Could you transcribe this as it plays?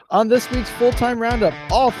On this week's full-time roundup,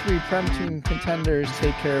 all three Prem team contenders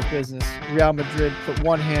take care of business. Real Madrid put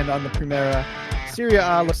one hand on the Primera. Serie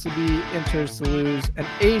A looks to be Inter's to lose. An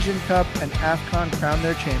Asian Cup and AFCON crown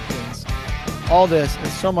their champions. All this and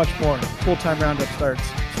so much more. Full-time roundup starts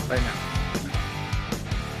right now.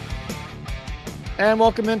 And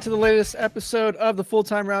welcome into the latest episode of the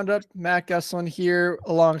full-time roundup. Matt Gesslin here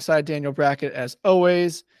alongside Daniel Brackett as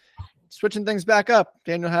always. Switching things back up.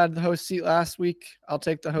 Daniel had the host seat last week. I'll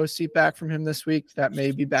take the host seat back from him this week. That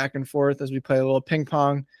may be back and forth as we play a little ping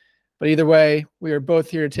pong. But either way, we are both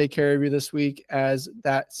here to take care of you this week, as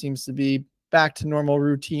that seems to be back to normal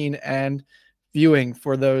routine and viewing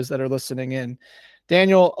for those that are listening in.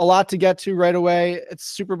 Daniel, a lot to get to right away. It's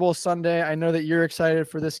Super Bowl Sunday. I know that you're excited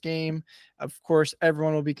for this game. Of course,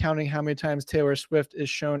 everyone will be counting how many times Taylor Swift is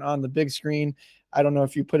shown on the big screen. I don't know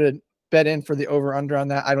if you put it bet in for the over under on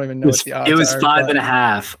that. I don't even know what the odds are. It was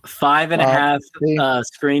 5.5. 5.5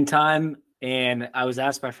 screen time. And I was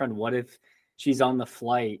asked my friend, what if she's on the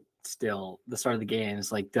flight still, the start of the game?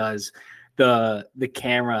 It's like, does the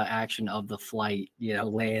camera action of the flight,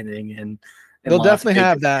 landing and they'll definitely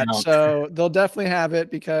have that. Count. So they'll definitely have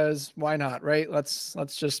it, because why not, right? Let's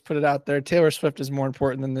just put it out there. Taylor Swift is more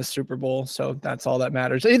important than this Super Bowl. So that's all that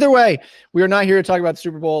matters. Either way, we are not here to talk about the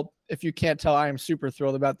Super Bowl. If you can't tell, I am super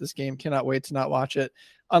thrilled about this game. Cannot wait to not watch it.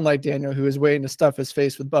 Unlike Daniel, who is waiting to stuff his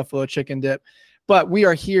face with buffalo chicken dip. But we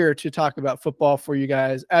are here to talk about football for you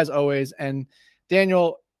guys, as always. And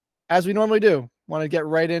Daniel, as we normally do, want to get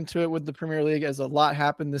right into it with the Premier League, as a lot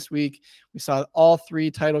happened this week. We saw all three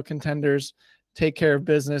title contenders take care of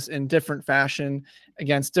business in different fashion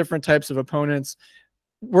against different types of opponents.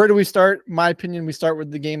 Where do we start? My opinion, we start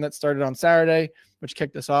with the game that started on Saturday, which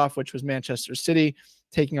kicked us off, which was Manchester City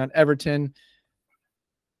taking on Everton.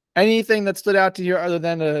 Anything that stood out to you other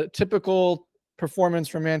than a typical performance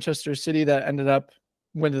from Manchester City that ended up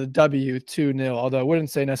with a W 2-0, although I wouldn't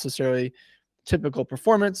say necessarily typical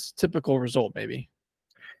performance, typical result maybe.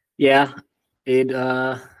 Yeah,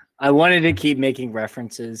 I wanted to keep making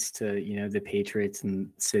references to, the Patriots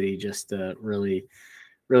and City just to really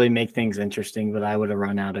make things interesting, but I would have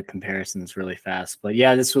run out of comparisons really fast. But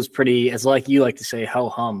yeah, this was pretty, as like you like to say,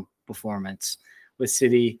 ho-hum performance with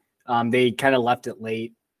City. They kind of left it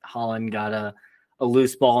late. Holland got a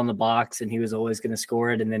loose ball in the box, and he was always going to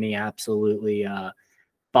score it, and then he absolutely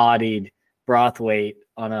bodied Braithwaite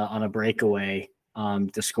on a breakaway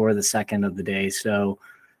to score the second of the day. So,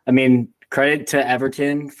 I mean, credit to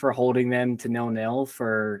Everton for holding them to 0-0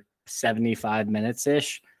 for 75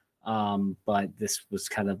 minutes-ish. But this was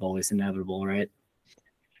kind of always inevitable, right?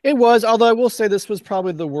 It was, although I will say this was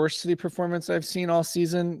probably the worst City performance I've seen all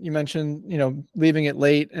season. You mentioned, leaving it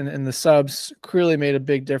late, and the subs clearly made a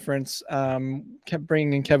big difference. Kept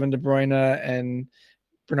bringing in Kevin De Bruyne and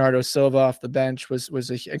Bernardo Silva off the bench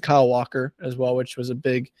and Kyle Walker as well, which was a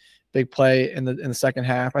big play in the second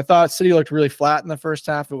half. I thought City looked really flat in the first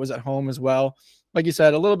half. It was at home as well. Like you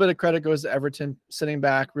said, a little bit of credit goes to Everton sitting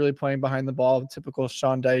back, really playing behind the ball, typical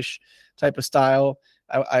Sean Dyche type of style.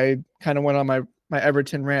 I kind of went on my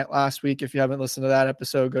Everton rant last week. If you haven't listened to that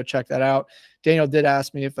episode, go check that out. Daniel did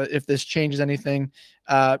ask me if this changes anything.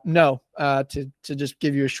 No, to just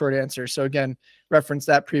give you a short answer. So again, reference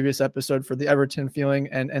that previous episode for the Everton feeling,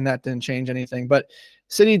 and that didn't change anything. But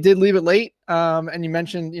City did leave it late. And you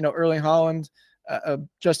mentioned, Erling Haaland,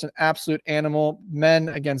 just an absolute animal. Men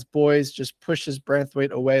against boys, just pushes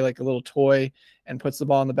Braithwaite away like a little toy and puts the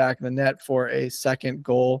ball in the back of the net for a second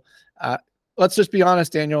goal. Let's just be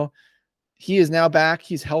honest, Daniel. He is now back.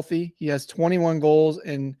 He's healthy. He has 21 goals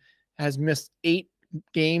and has missed 8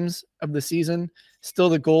 games of the season. Still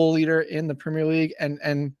the goal leader in the Premier League.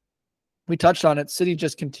 And we touched on it. City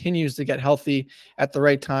just continues to get healthy at the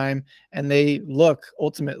right time. And they look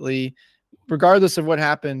ultimately, regardless of what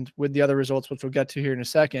happened with the other results, which we'll get to here in a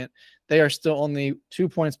second, they are still only 2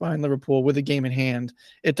 points behind Liverpool with a game in hand.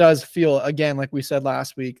 It does feel, again, like we said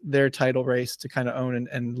last week, their title race to kind of own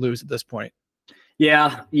and lose at this point.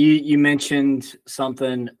 Yeah, you mentioned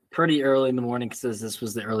something pretty early in the morning, because this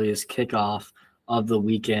was the earliest kickoff of the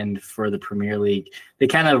weekend for the Premier League. They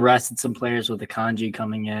kind of rested some players with Akanji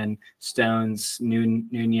coming in, Stones,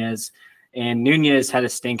 Nunez. And Nunez had a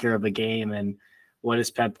stinker of a game. And what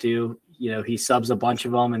does Pep do? He subs a bunch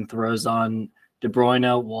of them and throws on De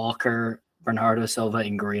Bruyne, Walker, Bernardo Silva,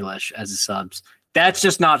 and Grealish as the subs. That's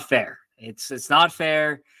just not fair. It's not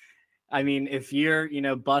fair. I mean, if you're,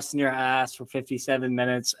 busting your ass for 57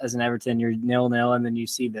 minutes as an Everton, you're 0-0, and then you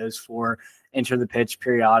see those 4 enter the pitch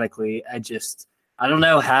periodically. I don't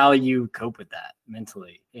know how you cope with that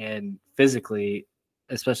mentally and physically,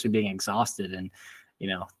 especially being exhausted. And,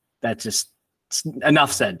 that just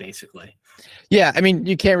enough said, basically. Yeah, I mean,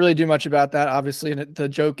 you can't really do much about that, obviously. And the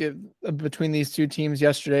joke between these two teams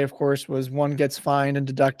yesterday, of course, was one gets fined and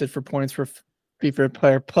deducted for points for FIFA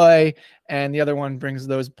player play, and the other one brings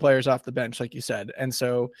those players off the bench, like you said. And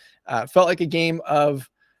so felt like a game of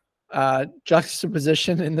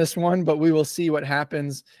juxtaposition in this one, but we will see what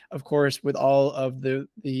happens, of course, with all of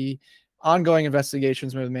the ongoing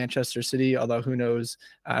investigations with Manchester City, although who knows,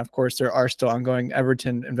 of course, there are still ongoing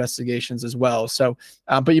Everton investigations as well. So,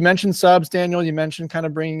 but you mentioned subs, Daniel, you mentioned kind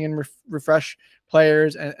of bringing in refresh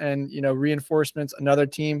players and, reinforcements. Another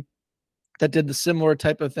team that did the similar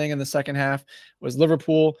type of thing in the second half was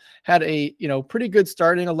Liverpool. Had a, pretty good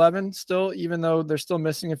starting 11 still, even though they're still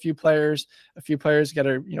missing a few players. A few players got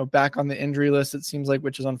to, back on the injury list, it seems like,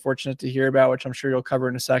 which is unfortunate to hear about, which I'm sure you'll cover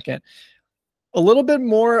in a second. A little bit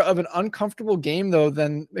more of an uncomfortable game, though,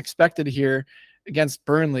 than expected here against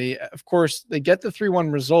Burnley. Of course, they get the 3-1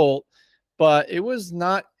 result, but it was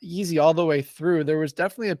not easy all the way through. There was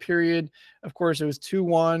definitely a period, of course, it was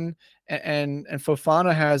 2-1, and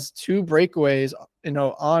Fofana has 2 breakaways,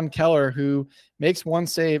 on Keller, who makes one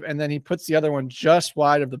save, and then he puts the other one just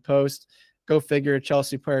wide of the post. Go figure, a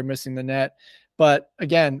Chelsea player missing the net. But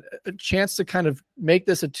again, a chance to kind of make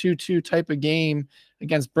this a 2-2 type of game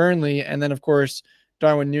against Burnley. And then, of course,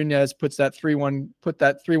 Darwin Nunez put that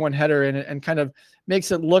 3-1 header in it and kind of makes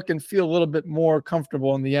it look and feel a little bit more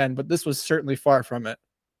comfortable in the end. But this was certainly far from it.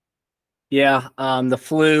 Yeah, the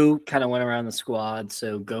flu kind of went around the squad.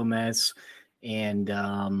 So Gomez and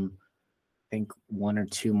I think 1 or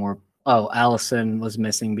 2 more. Oh, Allison was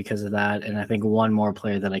missing because of that. And I think one more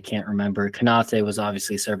player that I can't remember. Konate was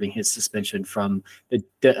obviously serving his suspension from the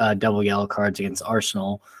double yellow cards against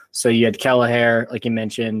Arsenal. So you had Kelleher, like you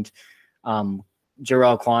mentioned, Jarrell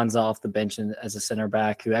Kwanzaa off the bench as a center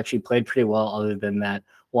back, who actually played pretty well other than that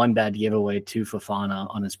one bad giveaway to Fofana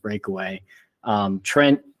on his breakaway.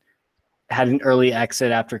 Trent had an early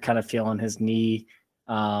exit after kind of feeling his knee.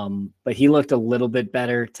 But he looked a little bit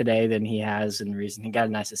better today than he has in recent. He got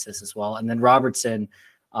a nice assist as well. And then Robertson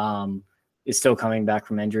is still coming back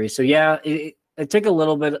from injury. So, yeah, it took a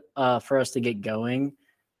little bit for us to get going.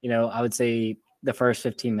 I would say the first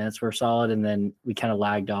 15 minutes were solid, and then we kind of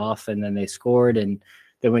lagged off, and then they scored, and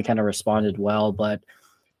then we kind of responded well. But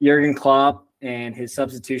Jurgen Klopp and his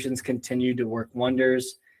substitutions continued to work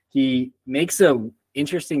wonders. He makes a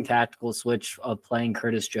interesting tactical switch of playing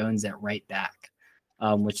Curtis Jones at right back.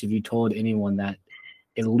 Which if you told anyone that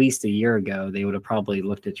at least a year ago, they would have probably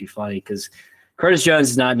looked at you funny, because Curtis Jones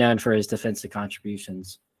is not known for his defensive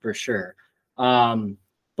contributions for sure.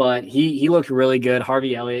 But he looked really good.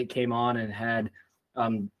 Harvey Elliott came on and had,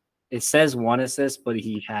 it says 1 assist, but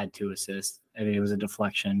he had 2 assists. I mean, it was a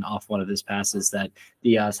deflection off one of his passes that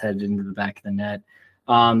Diaz headed into the back of the net.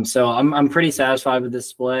 So I'm pretty satisfied with this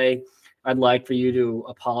display. I'd like for you to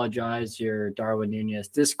apologize your Darwin Nunez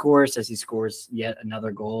discourse as he scores yet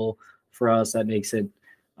another goal for us. That makes it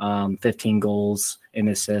 15 goals and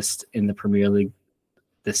assists in the Premier League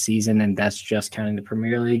this season, and that's just counting the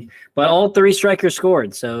Premier League. But all 3 strikers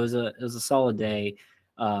scored, so it was a solid day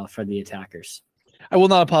for the attackers. I will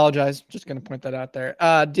not apologize. Just going to point that out there.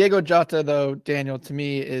 Diego Jota, though, Daniel, to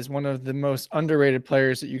me, is one of the most underrated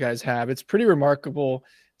players that you guys have. It's pretty remarkable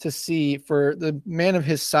to see, for the man of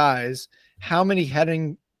his size, how many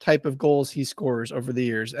heading type of goals he scores over the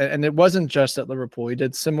years. And it wasn't just at Liverpool. He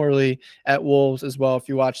did similarly at Wolves as well, if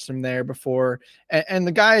you watched him there before. And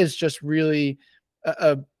the guy is just really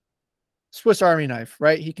a Swiss Army knife,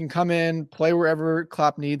 right? He can come in, play wherever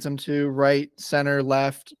Klopp needs him to, right, center,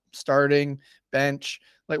 left, starting, bench,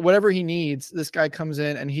 like whatever he needs. This guy comes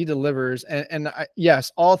in and he delivers. And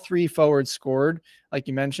yes, all 3 forwards scored, like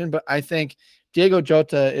you mentioned, but I think Diego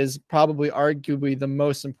Jota is probably arguably the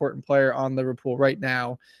most important player on Liverpool right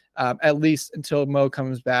now, at least until Mo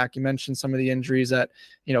comes back. You mentioned some of the injuries that,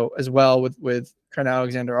 as well with Trent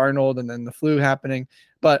Alexander-Arnold and then the flu happening.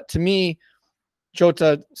 But to me,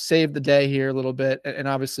 Jota saved the day here a little bit and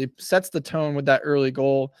obviously sets the tone with that early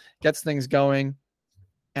goal, gets things going.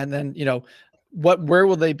 And then, where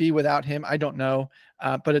will they be without him? I don't know.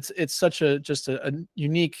 But it's such a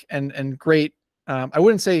unique and great, I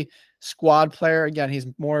wouldn't say squad player. Again, he's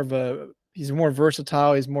more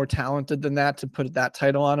versatile. He's more talented than that, to put that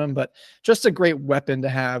title on him, but just a great weapon to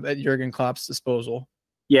have at Jurgen Klopp's disposal.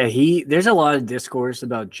 Yeah, there's a lot of discourse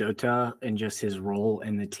about Jota and just his role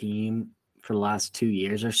in the team for the last 2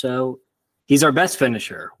 years or so. He's our best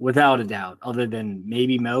finisher, without a doubt, other than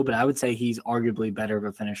maybe Mo, but I would say he's arguably better of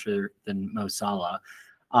a finisher than Mo Salah.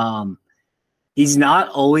 He's not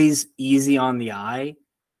always easy on the eye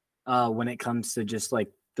when it comes to just like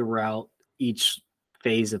throughout each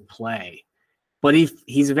phase of play. but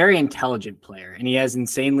he's a very intelligent player and he has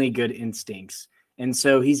insanely good instincts. And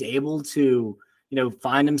so he's able to,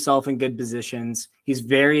 find himself in good positions. He's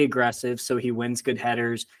very aggressive. So he wins good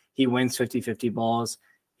headers. He wins 50-50 balls.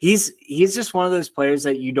 He's just one of those players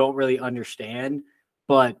that you don't really understand,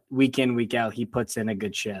 but week in, week out, he puts in a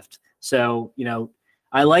good shift. So,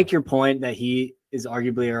 I like your point that he is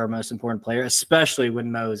arguably our most important player, especially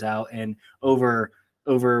when Mo's out, and over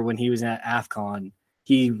when he was at AFCON,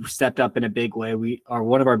 he stepped up in a big way.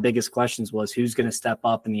 One of our biggest questions was who's going to step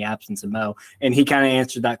up in the absence of Mo, and he kind of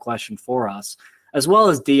answered that question for us, as well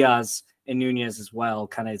as Diaz and Nunez as well,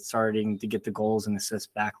 kind of starting to get the goals and assists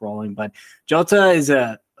back rolling. But Jota is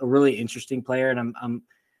a really interesting player, and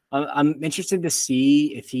I'm interested to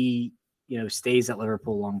see if he stays at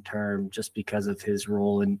Liverpool long term, just because of his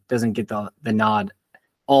role and doesn't get the nod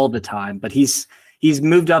all the time. But he's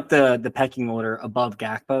moved up the pecking order above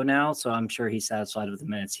Gakpo now, so I'm sure he's satisfied with the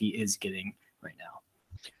minutes he is getting right now.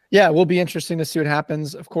 Yeah, it will be interesting to see what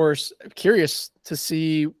happens. Of course, curious to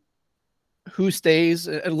see who stays.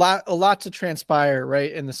 A lot to transpire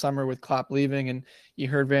right in the summer with Klopp leaving, and you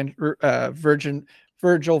heard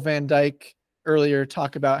Virgil van Dijk earlier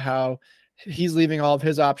talk about how he's leaving all of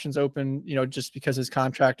his options open, just because his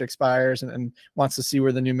contract expires and wants to see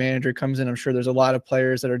where the new manager comes in. I'm sure there's a lot of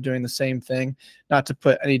players that are doing the same thing, not to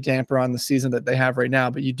put any damper on the season that they have right now,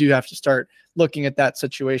 but you do have to start looking at that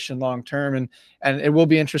situation long-term. And it will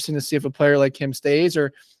be interesting to see if a player like him stays,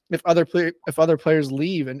 or if other players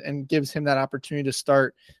leave, and gives him that opportunity to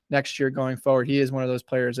start next year going forward. He is one of those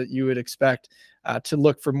players that you would expect to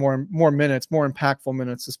look for more minutes, more impactful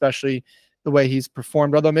minutes, especially the way he's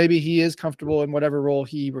performed, although maybe he is comfortable in whatever role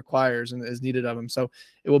he requires and is needed of him. So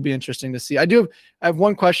it will be interesting to see. I have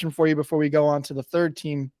one question for you before we go on to the third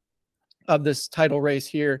team of this title race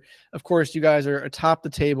here. Of course, you guys are atop the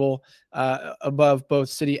table, above both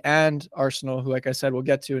City and Arsenal, who, like I said, we'll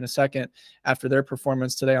get to in a second after their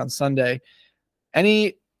performance today on Sunday.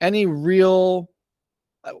 Any real,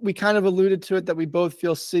 we kind of alluded to it, that we both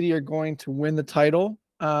feel City are going to win the title.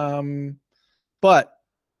 But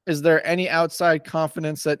is there any outside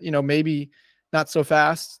confidence that, maybe not so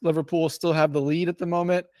fast, Liverpool still have the lead at the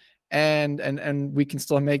moment, and we can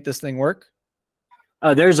still make this thing work?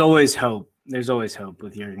 There's always hope. There's always hope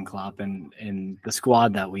with Jurgen Klopp and the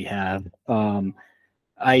squad that we have.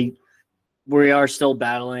 We are still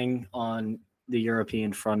battling on the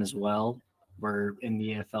European front as well. We're in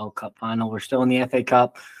the EFL Cup final. We're still in the FA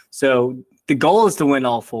Cup. So the goal is to win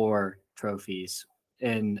all 4 trophies,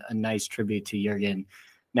 and a nice tribute to Jurgen.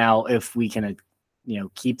 Now, if we can,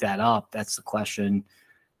 keep that up, that's the question.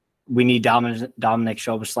 We need Dominic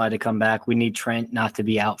Szoboszlai to come back. We need Trent not to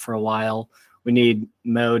be out for a while. We need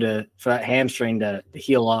Mo for that hamstring to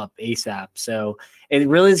heal up ASAP. So it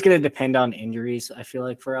really is going to depend on injuries, I feel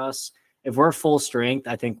like, for us. If we're full strength,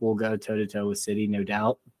 I think we'll go toe-to-toe with City, no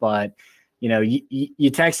doubt. But,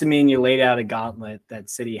 you texted me and you laid out a gauntlet that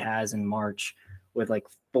City has in March with like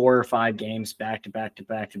 4 or 5 games back to back to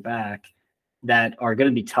back to back that are going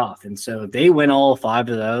to be tough. And so if they win all 5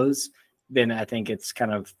 of those, then I think it's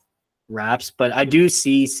kind of wraps. But I do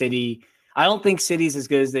see City. I don't think City's as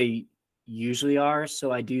good as they usually are.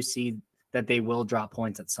 So I do see that they will drop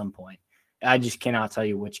points at some point. I just cannot tell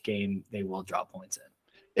you which game they will drop points in.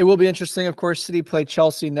 It will be interesting. Of course, City play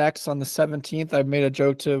Chelsea next on the 17th. I've made a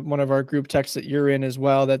joke to one of our group texts that you're in as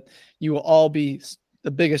well, that you will all be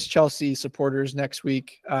the biggest Chelsea supporters next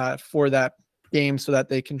week for that game, so that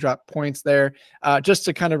they can drop points there. Just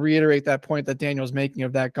to kind of reiterate that point that Daniel's making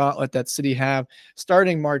of that gauntlet that City have,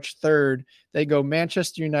 starting March 3rd, they go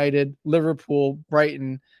Manchester United, Liverpool,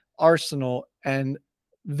 Brighton, Arsenal, and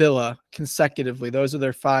Villa consecutively. Those are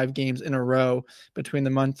their 5 games in a row between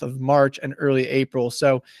the month of March and early April.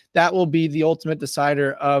 So that will be the ultimate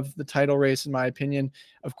decider of the title race, in my opinion.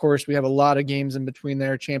 Of course, we have a lot of games in between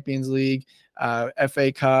there, Champions League,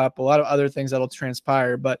 FA Cup, a lot of other things that'll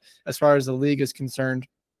transpire. But as far as the league is concerned,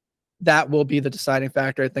 that will be the deciding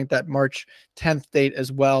factor. I think that March 10th date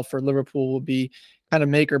as well for Liverpool will be kind of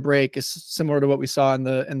make or break, is similar to what we saw in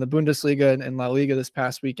the Bundesliga and La Liga this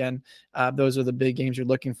past weekend. Those are the big games you're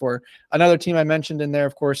looking for. Another team I mentioned in there,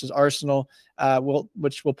 of course, is Arsenal,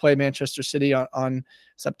 which will play Manchester City on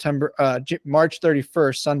March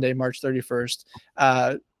 31st, Sunday, March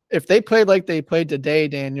 31st. If they played like they played today,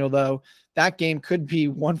 Daniel, though, that game could be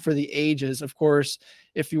one for the ages. Of course,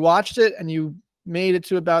 if you watched it and you made it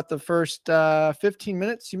to about the first 15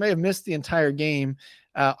 minutes, you may have missed the entire game.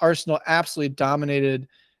 Arsenal absolutely dominated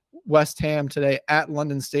West Ham today at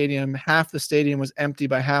London Stadium. Half the stadium was empty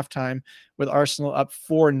by halftime, with Arsenal up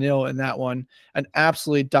 4-0 in that one. An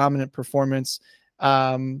absolutely dominant performance.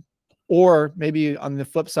 Or maybe on the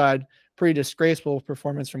flip side, pretty disgraceful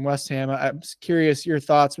performance from West Ham. I'm curious your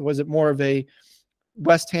thoughts. Was it more of a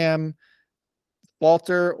West Ham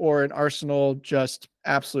falter or an Arsenal just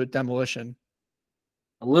absolute demolition?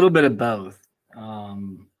 A little bit of both. I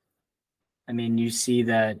mean, you see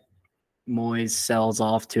that Moyes sells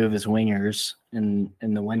off two of his wingers in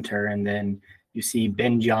the winter, and then you see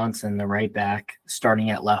Ben Johnson, the right back,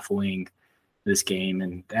 starting at left wing this game,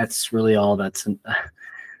 and that's really all that's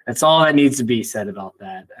all that needs to be said about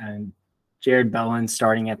that. And Jared Bowen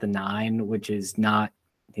starting at the 9, which is not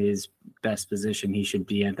his best position. He should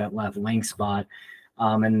be at that left wing spot,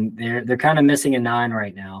 and they're kind of missing a 9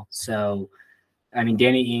 right now. So, I mean,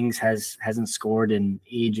 Danny Ings hasn't scored in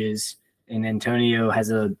ages, and Antonio has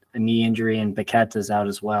a knee injury, and Paqueta's out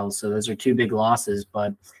as well. So those are two big losses.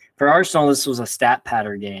 But for Arsenal, this was a stat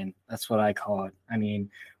pattern game. That's what I call it. I mean,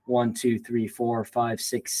 1, 2, 3, 4, 5,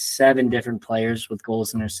 6, 7 different players with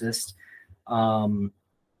goals and assists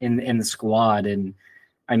in the squad. And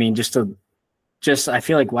I mean, I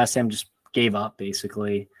feel like West Ham just gave up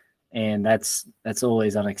basically, and that's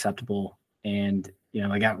always unacceptable. And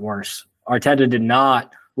it got worse. Arteta did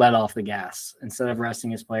not let off the gas. Instead of resting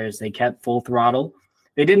his players, they kept full throttle.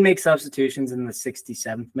 They did make substitutions in the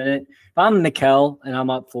 67th minute. If I'm Mikel and I'm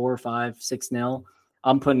up 4, 5, 6-0,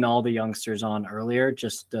 I'm putting all the youngsters on earlier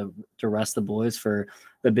just to rest the boys for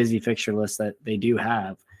the busy fixture list that they do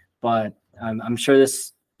have. But I'm sure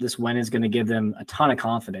this win is going to give them a ton of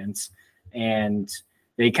confidence. And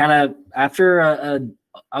they kind of, after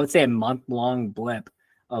I would say a month-long blip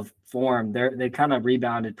of form, they kind of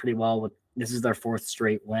rebounded pretty well. This is their 4th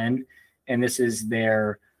straight win, and this is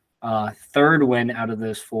their 3rd win out of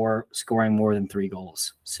those 4 scoring more than 3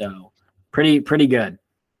 goals. So pretty good.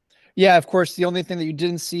 Yeah, of course. The only thing that you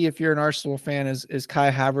didn't see if you're an Arsenal fan is Kai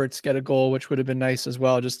Havertz get a goal, which would have been nice as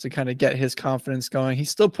well, just to kind of get his confidence going. He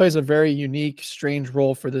still plays a very unique, strange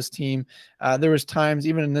role for this team. There was times,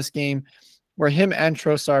 even in this game, where him and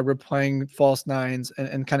Trossard were playing false 9s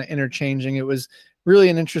and kind of interchanging. It was really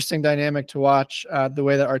an interesting dynamic to watch, the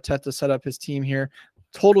way that Arteta set up his team here.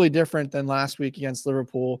 Totally different than last week against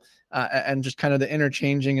Liverpool, and just kind of the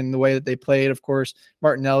interchanging and the way that they played. Of course,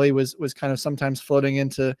 Martinelli was kind of sometimes floating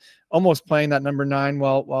into almost playing that number 9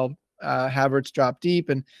 while Havertz dropped deep.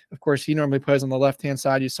 And of course, he normally plays on the left-hand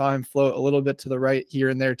side. You saw him float a little bit to the right here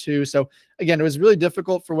and there too. So again, it was really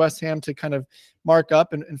difficult for West Ham to kind of mark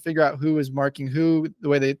up and figure out who is marking who, the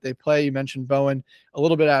way they play. You mentioned Bowen a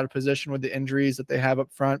little bit out of position with the injuries that they have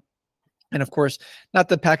up front. And of course, not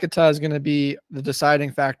that Paqueta is going to be the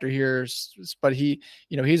deciding factor here, but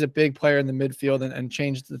he's a big player in the midfield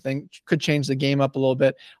and could change the game up a little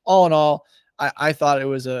bit. All in all, I thought it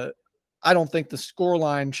was I don't think the score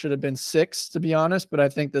line should have been 6, to be honest, but I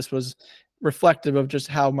think this was reflective of just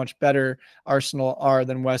how much better Arsenal are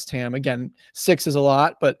than West Ham. Again, 6 is a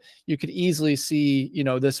lot, but you could easily see,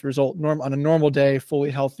 this result on a normal day, fully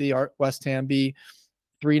healthy, West Ham be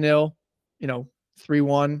 3-0,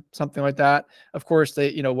 3-1, something like that. Of course,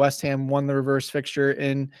 West Ham won the reverse fixture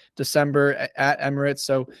in December at Emirates,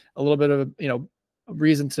 so a little bit of a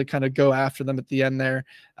reason to kind of go after them at the end there.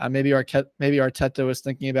 Maybe Arteta was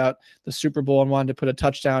thinking about the Super Bowl and wanted to put a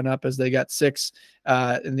touchdown up as they got 6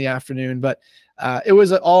 in the afternoon. But it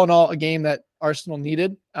was all in all a game that Arsenal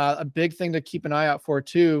needed. A big thing to keep an eye out for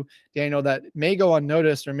too, Daniel, that may go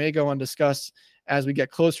unnoticed or may go undiscussed as we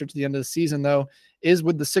get closer to the end of the season, though, is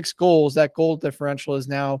with the 6 goals, that goal differential is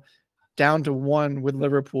now down to 1 with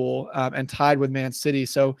Liverpool and tied with Man City.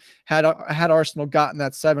 So had Arsenal gotten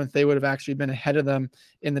that 7th, they would have actually been ahead of them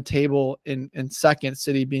in the table in second,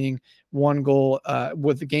 City being 1 goal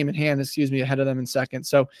with the game in hand, ahead of them in second.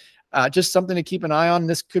 So just something to keep an eye on.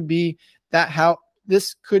 This could be how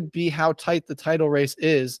tight the title race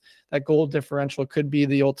is. That goal differential could be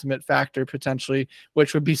the ultimate factor potentially,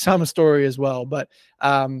 which would be some story as well. But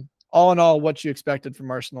all in all, what you expected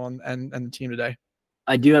from Arsenal and the team today?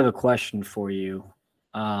 I do have a question for you.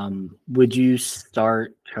 Would you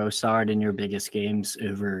start Trossard in your biggest games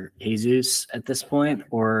over Jesus at this point,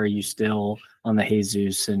 or are you still on the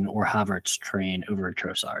Jesus or Havertz train over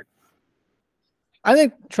Trossard? I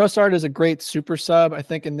think Trossard is a great super sub. I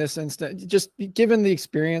think in this instance, just given the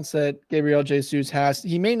experience that Gabriel Jesus has,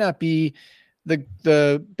 he may not be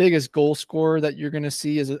the biggest goal scorer that you're going to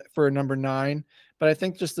see for a number 9. But I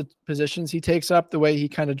think just the positions he takes up, the way he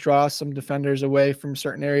kind of draws some defenders away from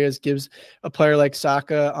certain areas, gives a player like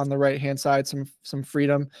Saka on the right-hand side some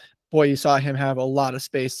freedom. Boy, you saw him have a lot of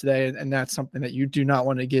space today, and that's something that you do not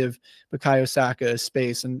want to give Bukayo Saka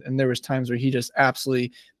space. And there was times where he just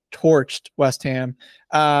absolutely torched West Ham.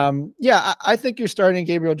 I think you're starting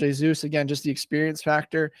Gabriel Jesus, again, just the experience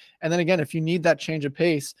factor. And then again, if you need that change of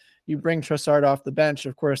pace, you bring Trossard off the bench,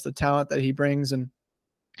 of course, the talent that he brings, and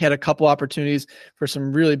he had a couple opportunities for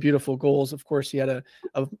some really beautiful goals. Of course, he had a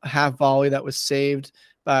half volley that was saved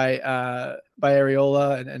by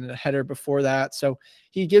Areola and a header before that. So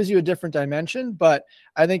he gives you a different dimension. But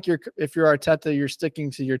I think if you're Arteta, you're sticking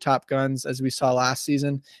to your top guns as we saw last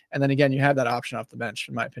season. And then again, you have that option off the bench,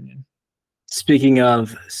 in my opinion. Speaking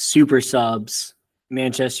of super subs,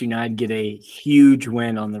 Manchester United get a huge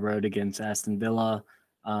win on the road against Aston Villa.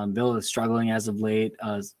 Villa is struggling as of late,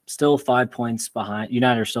 still 5 points behind.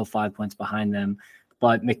 United are still 5 points behind them,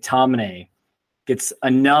 but McTominay gets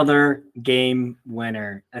another game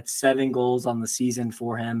winner. That's 7 goals on the season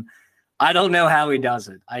for him. I don't know how he does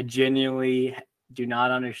it. I genuinely do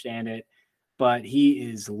not understand it, but he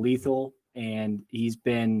is lethal, and he's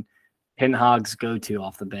been Ten Hag's go-to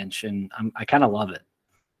off the bench, and I kind of love it.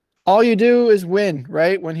 All you do is win,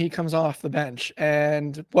 right, when he comes off the bench.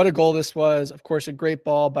 And what a goal this was. Of course, a great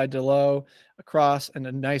ball by Delot across, and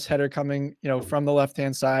a nice header coming, from the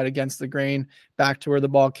left-hand side against the grain back to where the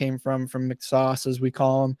ball came from McSauce, as we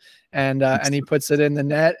call him. And he puts it in the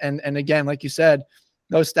net. And again, like you said,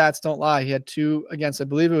 those stats don't lie. He had 2 against, I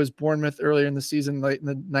believe it was Bournemouth earlier in the season, late in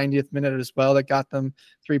the 90th minute as well, that got them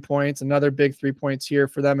 3 points. Another big 3 points here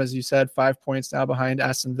for them, as you said, 5 points now behind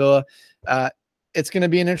Aston Villa. It's going to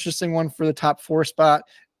be an interesting one for the top 4 spot,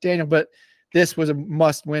 Daniel, but this was a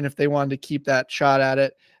must win if they wanted to keep that shot at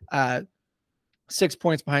it. 6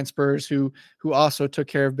 points behind Spurs, who also took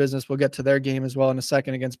care of business. We'll get to their game as well in a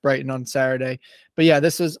second against Brighton on Saturday. But yeah,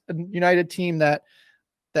 this is a United team that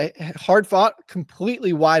they hard fought,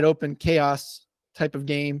 completely wide open chaos type of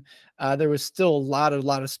game. There was still a lot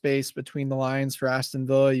of space between the lines for Aston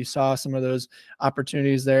Villa. You saw some of those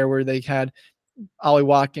opportunities there where they had Ollie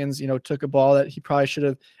Watkins, took a ball that he probably should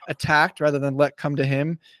have attacked rather than let come to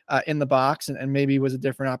him in the box, and maybe was a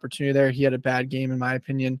different opportunity there. He had a bad game, in my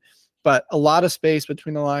opinion, but a lot of space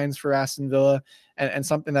between the lines for Aston Villa, and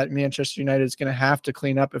something that Manchester United is going to have to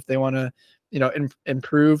clean up if they want to,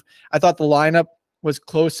 improve. I thought the lineup was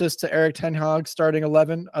closest to Erik ten Hag's starting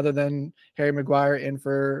 11, other than Harry Maguire in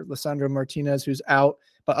for Lisandro Martinez, who's out.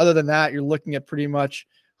 But other than that, you're looking at pretty much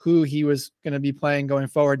who he was going to be playing going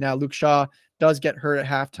forward. Now, Luke Shaw does get hurt at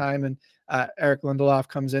halftime, and Eric Lindelof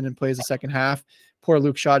comes in and plays the second half. Poor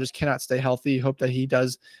Luke Shaw just cannot stay healthy. Hope that he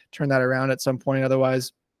does turn that around at some point.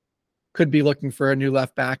 Otherwise, could be looking for a new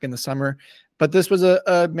left back in the summer. But this was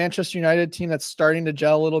a Manchester United team that's starting to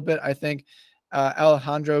gel a little bit. I think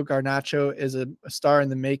Alejandro Garnacho is a star in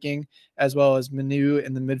the making, as well as Manu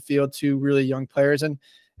in the midfield, 2 really young players. And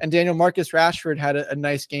Daniel, Marcus Rashford had a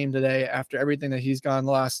nice game today after everything that he's gone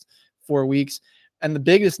the last 4 weeks. And the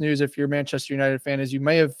biggest news, if you're a Manchester United fan, is you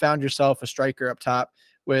may have found yourself a striker up top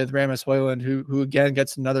with Rasmus Højlund, who again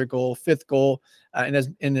gets another goal, 5th goal in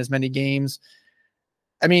as many games.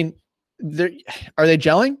 I mean, are they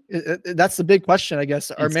gelling? That's the big question, I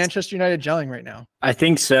guess. Are Manchester United gelling right now? I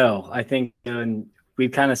think so. I think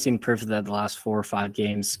we've kind of seen proof of that the last 4 or 5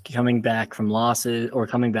 games, coming back from losses or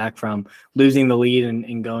coming back from losing the lead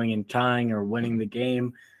and going and tying or winning the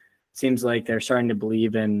game. Seems like they're starting to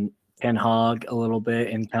believe in Ten Hag a little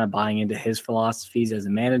bit and kind of buying into his philosophies as a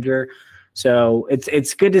manager. So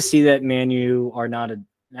it's good to see that Man U are not an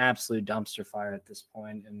absolute dumpster fire at this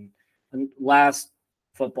point. And last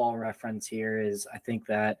football reference here is, I think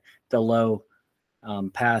that the low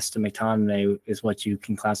pass to McTominay is what you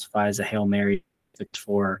can classify as a Hail Mary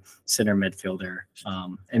for center midfielder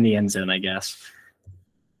in the end zone, I guess.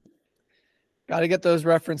 Got to get those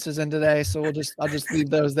references in today, so I'll just leave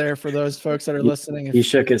those there for those folks that are listening. He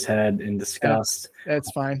shook his head in disgust. It's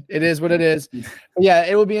fine. It is what it is. But yeah,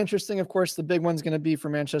 it will be interesting. Of course, the big one's going to be for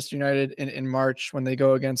Manchester United in March when they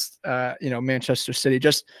go against Manchester City.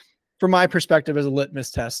 Just from my perspective, as a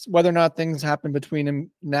litmus test, whether or not things happen between them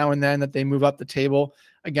now and then that they move up the table.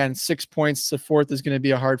 Again, 6 points to 4th is going to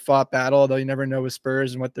be a hard-fought battle, although you never know with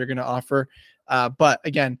Spurs and what they're going to offer. But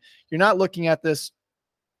again, you're not looking at this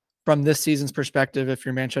from this season's perspective. If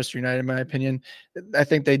you're Manchester United, in my opinion, I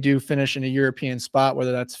think they do finish in a European spot,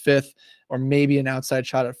 whether that's 5th or maybe an outside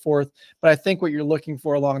shot at 4th. But I think what you're looking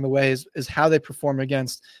for along the way is how they perform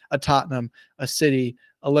against a Tottenham, a City,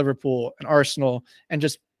 a Liverpool, an Arsenal,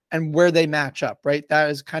 and where they match up, right?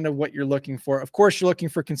 That is kind of what you're looking for. Of course, you're looking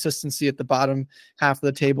for consistency at the bottom half of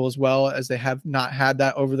the table as well, as they have not had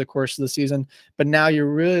that over the course of the season. But now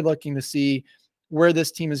you're really looking to see where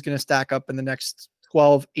this team is going to stack up in the next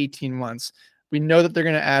 12, 18 months. We know that they're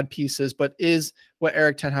going to add pieces, but is what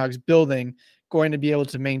Erik ten Hag's building going to be able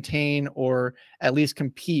to maintain or at least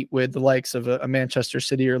compete with the likes of a Manchester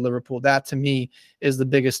City or Liverpool? That, to me, is the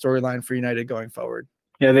biggest storyline for United going forward.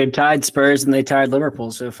 Yeah, they've tied Spurs and they tied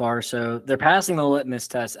Liverpool so far, so they're passing the litmus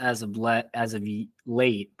test as of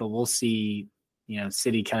late. But we'll see.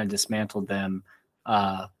 City kind of dismantled them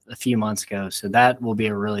a few months ago, so that will be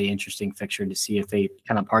a really interesting fixture to see if they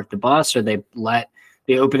kind of park the bus or they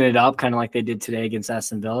open it up, kind of like they did today against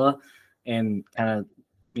Aston Villa, and kind of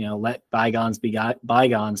let bygones be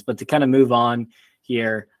bygones. But to kind of move on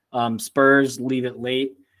here, Spurs leave it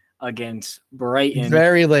late against Brighton.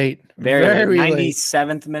 Very late.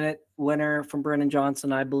 97th minute winner from Brennan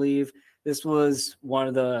Johnson, I believe. This was one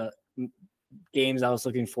of the games I was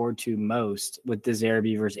looking forward to most, with De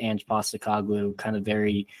Zerbi versus Ange Postecoglou, kind of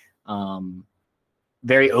very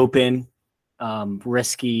open,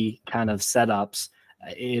 risky kind of setups.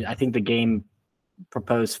 I think the game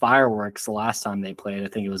proposed fireworks the last time they played. I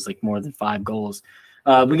think it was like more than 5 goals.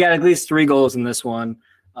 We got at least 3 goals in this one,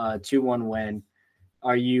 2-1 win.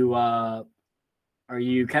 Are you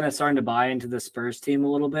kind of starting to buy into the Spurs team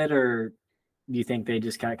a little bit, or do you think they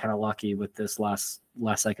just got kind of lucky with this last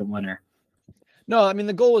second winner? No, I mean,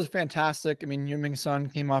 the goal was fantastic. I mean, Heung-min Son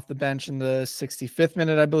came off the bench in the 65th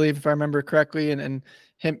minute, I believe, if I remember correctly, and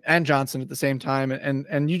him and Johnson at the same time.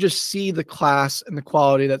 And you just see the class and the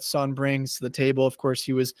quality that Son brings to the table. Of course,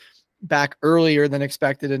 he was back earlier than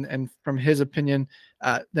expected and from his opinion,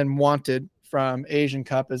 than wanted from Asian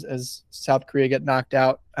Cup as South Korea get knocked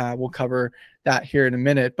out. We'll cover that here in a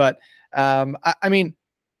minute. But I mean,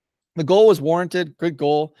 the goal was warranted. Good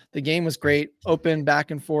goal. The game was great. Open, back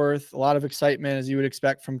and forth. A lot of excitement, as you would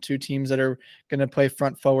expect from two teams that are going to play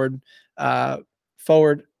front. Yeah,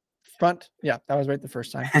 that was right the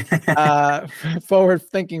first time. Forward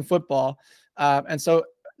thinking football. And so,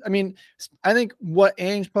 I mean, I think what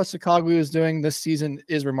Ange Postecoglou is doing this season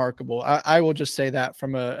is remarkable. I will just say that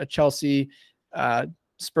from a Chelsea,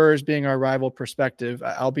 Spurs being our rival perspective.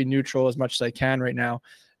 I'll be neutral as much as I can right now.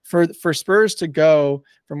 For Spurs to go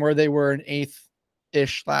from where they were in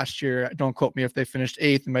 8th-ish last year, don't quote me if they finished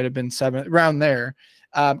 8th, it might have been 7th, around there,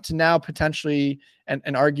 to now potentially and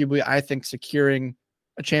arguably, I think, securing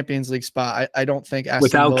a Champions League spot. I don't think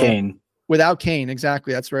Without Kane,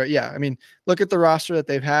 exactly. That's where, yeah. I mean, look at the roster that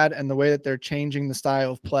they've had and the way that they're changing the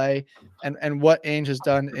style of play and what Ainge has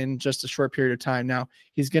done in just a short period of time. Now,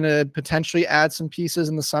 he's going to potentially add some pieces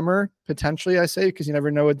in the summer, potentially, I say, because you never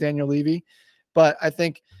know with Daniel Levy. But I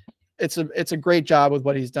think it's a great job with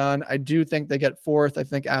what he's done. I do think they get 4th. I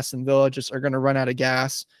think Aston Villa just are going to run out of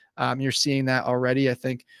gas. You're seeing that already. I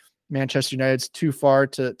think Manchester United's too far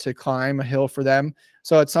to climb a hill for them.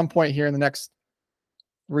 So at some point here in the next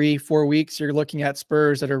 3-4 weeks, you're looking at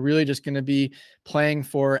Spurs that are really just going to be playing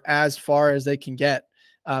for as far as they can get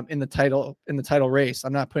in the title race.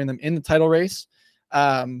 I'm not putting them in the title race,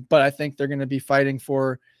 but I think they're going to be fighting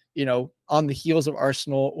for, on the heels of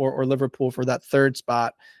Arsenal or Liverpool for that 3rd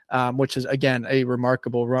spot, which is, again, a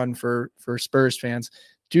remarkable run for Spurs fans.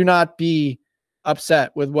 Do not be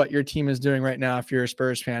upset with what your team is doing right now if you're a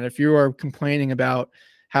Spurs fan. If you are complaining about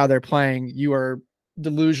how they're playing, you are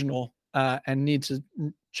delusional and need to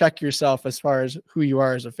check yourself as far as who you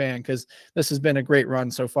are as a fan, because this has been a great run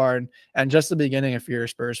so far and just the beginning if you're a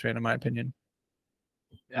Spurs fan, in my opinion.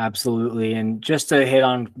 Absolutely. And just to hit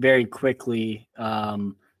on very quickly,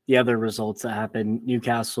 the other results that happened,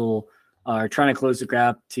 Newcastle are trying to close the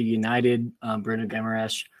gap to United. Bruno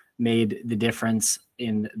Guimaraes made the difference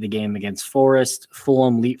in the game against Forest.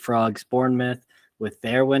 Fulham leapfrogs Bournemouth with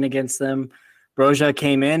their win against them. Broja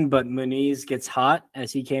came in, but Muniz gets hot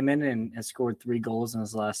as he came in and has scored 3 goals in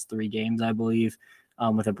his last 3 games, I believe,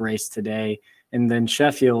 with a brace today. And then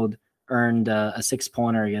Sheffield earned a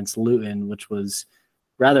 6-pointer against Luton, which was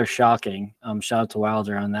rather shocking. Shout out to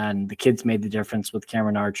Wilder on that. And the kids made the difference with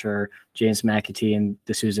Cameron Archer, James McAtee, and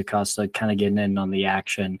D'Souza Costa kind of getting in on the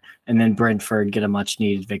action. And then Brentford get a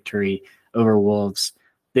much-needed victory over Wolves.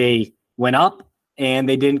 They went up and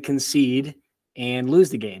they didn't concede and lose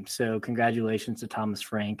the game. So congratulations to Thomas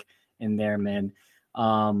Frank and their men.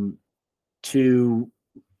 To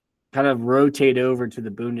kind of rotate over to the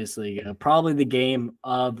Bundesliga, probably the game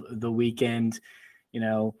of the weekend. You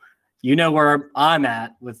know where I'm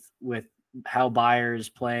at with how Bayern's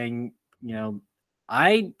playing. I'm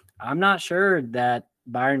not sure that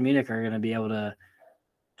Bayern Munich are going to be able to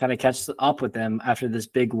kind of catch up with them after this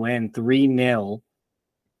big win, 3-0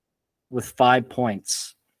 with 5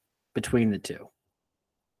 points between the two.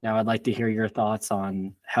 Now, I'd like to hear your thoughts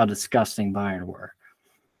on how disgusting Bayern were.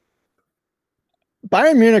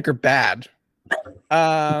 Bayern Munich are bad.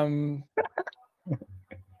 I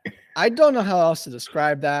don't know how else to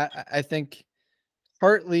describe that. I think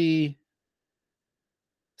partly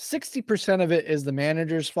 60% of it is the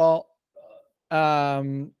manager's fault,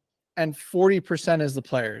 and 40% is the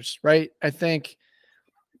players, right? I think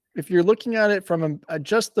if you're looking at it from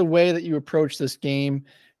just the way that you approach this game,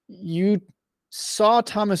 you saw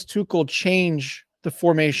Thomas Tuchel change the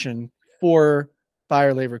formation for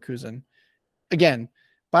Bayer Leverkusen. Again,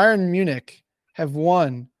 Bayern Munich have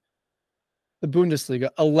won the Bundesliga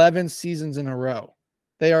 11 seasons in a row.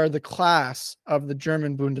 They are the class of the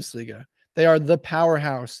German Bundesliga. They are the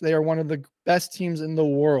powerhouse. They are one of the best teams in the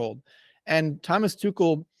world. And Thomas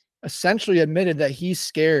Tuchel essentially admitted that he's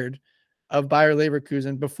scared of Bayer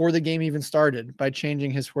Leverkusen before the game even started by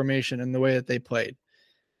changing his formation and the way that they played.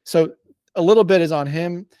 So a little bit is on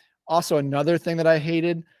him. Also, another thing that I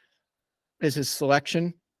hated is his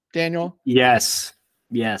selection, Daniel. Yes.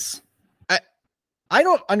 I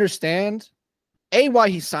don't understand why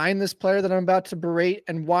he signed this player that I'm about to berate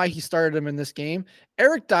and why he started him in this game.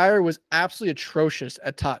 Eric Dyer was absolutely atrocious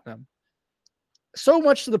at Tottenham. So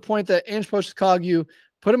much to the point that Ange Postecoglou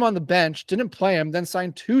put him on the bench, didn't play him, then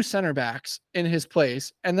signed 2 center backs in his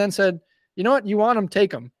place, and then said, you know what, you want him,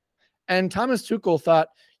 take him. And Thomas Tuchel thought,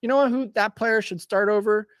 you know what, who that player should start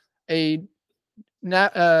over? A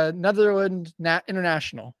Netherlands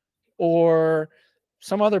international or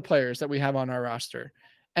some other players that we have on our roster.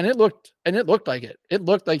 And it looked like it. It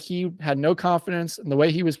looked like he had no confidence in the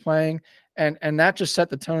way he was playing. And that just set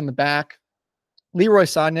the tone in the back. Leroy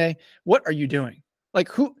Sané, what are you doing? Like,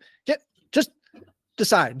 just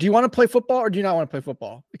decide. Do you want to play football or do you not want to play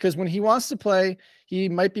football? Because when he wants to play, he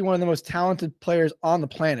might be one of the most talented players on the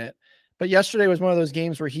planet. But yesterday was one of those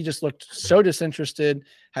games where he just looked so disinterested,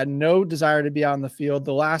 had no desire to be out on the field.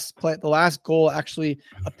 The last goal actually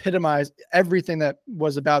epitomized everything that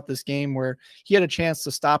was about this game, where he had a chance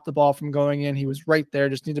to stop the ball from going in. He was right there,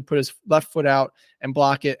 just needed to put his left foot out and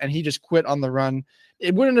block it, and he just quit on the run.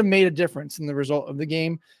 It wouldn't have made a difference in the result of the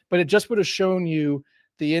game, but it just would have shown you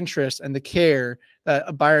the interest and the care that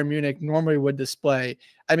a Bayern Munich normally would display.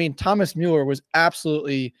 I mean, Thomas Müller was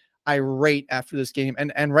absolutely irate after this game,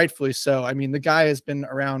 and rightfully so. I mean, the guy has been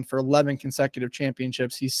around for 11 consecutive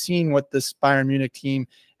championships. He's seen what this Bayern Munich team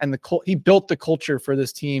and he built the culture for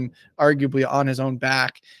this team arguably on his own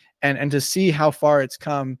back, and to see how far it's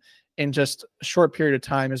come in just a short period of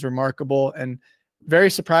time is remarkable and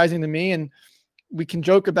very surprising to me. And we can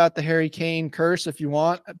joke about the Harry Kane curse if you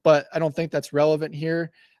want, but I don't think that's relevant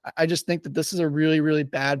here. I just think that this is a really, really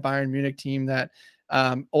bad Bayern Munich team that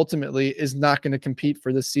ultimately is not going to compete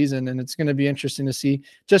for this season. And it's going to be interesting to see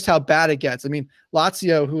just how bad it gets. I mean,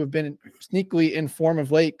 Lazio, who have been sneakily in form of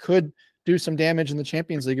late, could do some damage in the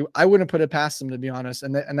Champions League. I wouldn't put it past them, to be honest.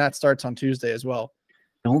 And that starts on Tuesday as well.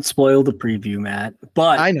 Don't spoil the preview, Matt.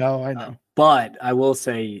 But I know. But I will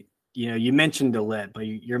say, you mentioned De Ligt, but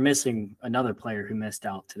you're missing another player who missed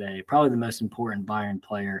out today. Probably the most important Bayern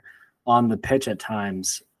player on the pitch at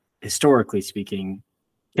times, historically speaking,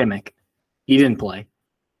 Kimmich. He didn't play.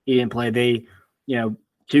 They,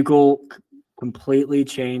 Tuchel completely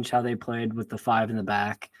changed how they played with the 5 in the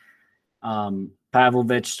back.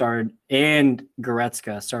 Pavlovic started and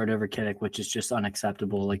Goretzka started over Kimmich, which is just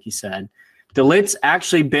unacceptable, like you said. De Ligt's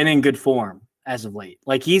actually been in good form as of late.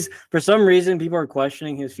 Like, for some reason, people are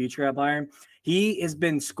questioning his future at Bayern. He has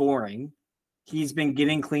been scoring. He's been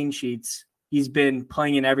getting clean sheets. He's been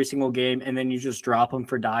playing in every single game, and then you just drop him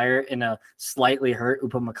for Dyer in a slightly hurt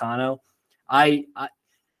Upamecano.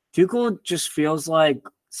 Tuchel just feels like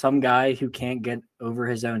some guy who can't get over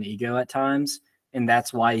his own ego at times, and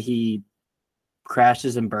that's why he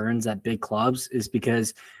crashes and burns at big clubs, is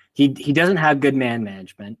because he doesn't have good man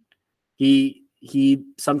management. He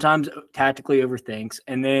sometimes tactically overthinks,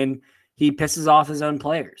 and then he pisses off his own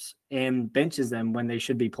players and benches them when they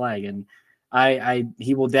should be playing. And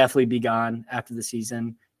he will definitely be gone after the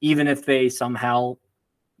season, even if they somehow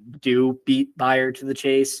do beat Bayer to the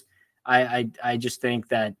chase. I just think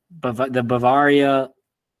that the Bavaria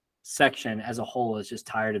section as a whole is just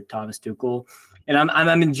tired of Thomas Tuchel, and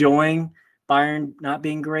I'm enjoying Bayern not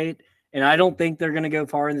being great, and I don't think they're going to go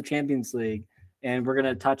far in the Champions League, and we're going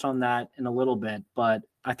to touch on that in a little bit. But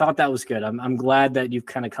I thought that was good. I'm glad that you've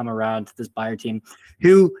kind of come around to this Bayern team,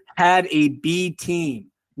 who had a B team,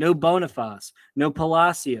 no Boniface, no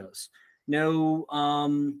Palacios, no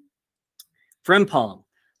Frimpong.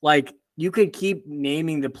 Like, you could keep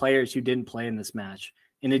naming the players who didn't play in this match,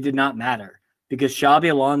 and it did not matter because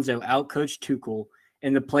Xabi Alonso outcoached Tuchel,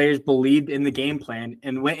 and the players believed in the game plan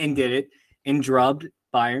and went and did it and drubbed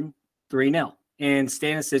Bayern 3-0. And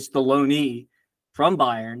Stanisic, the loanee from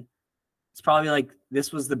Bayern, it's probably like,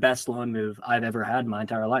 this was the best loan move I've ever had in my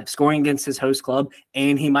entire life. Scoring against his host club,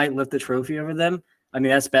 and he might lift the trophy over them. I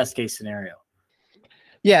mean, that's best case scenario.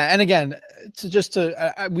 Yeah, and again,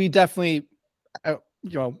 we definitely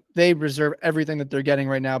they reserve everything that they're getting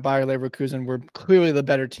right now. Bayer Leverkusen were clearly the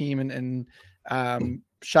better team, and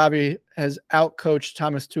Xavi has outcoached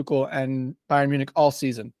Thomas Tuchel and Bayern Munich all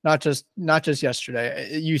season, not just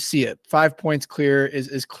yesterday. You see it. 5 points clear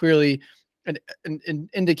is clearly an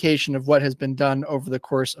indication of what has been done over the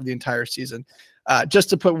course of the entire season. Just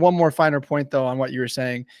to put one more finer point, though, on what you were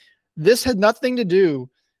saying, this had nothing to do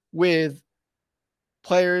with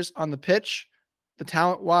players on the pitch, the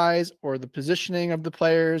talent-wise, or the positioning of the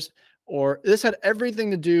players, or this had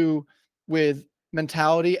everything to do with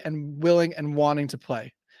mentality and willing and wanting to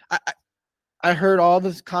play. I heard all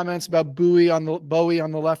the comments about Bowie on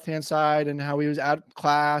the left-hand side and how he was out of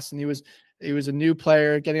class and he was a new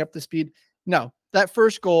player getting up to speed. No, that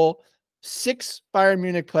first goal, 6 Bayern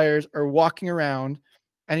Munich players are walking around,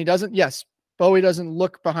 and he doesn't. Yes, Bowie doesn't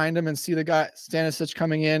look behind him and see the guy Stanisic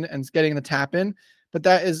coming in and getting the tap in. But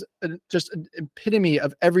that is just an epitome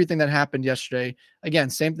of everything that happened yesterday. Again,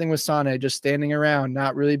 same thing with Sane, just standing around,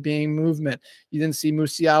 not really being movement. You didn't see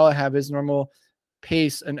Musiala have his normal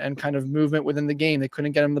pace and kind of movement within the game. They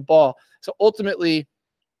couldn't get him the ball. So ultimately,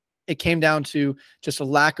 it came down to just a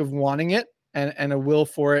lack of wanting it and a will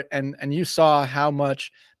for it. And you saw how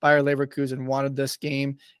much Bayer Leverkusen wanted this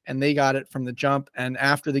game, and they got it from the jump. And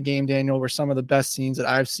after the game, Daniel, were some of the best scenes that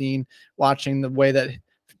I've seen, watching the way that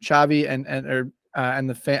Xavi and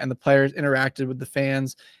the players interacted with the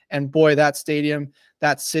fans. And boy, that stadium,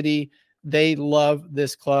 that city, they love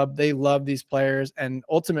this club. They love these players. And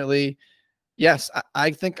ultimately, yes,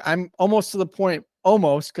 I think I'm almost to the point,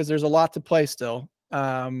 because there's a lot to play still. But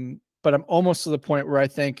I'm almost to the point where I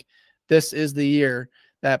think this is the year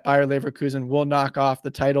that Bayer Leverkusen will knock off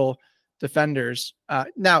the title defenders.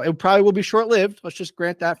 Now, it probably will be short-lived. Let's just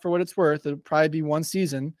grant that for what it's worth. It'll probably be one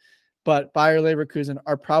season. But Bayer Leverkusen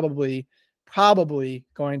are probably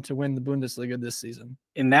going to win the Bundesliga this season.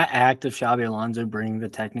 In that act of Xabi Alonso bringing the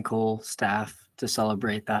technical staff to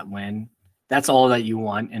celebrate that win, that's all that you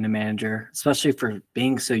want in a manager, especially for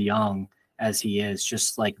being so young as he is.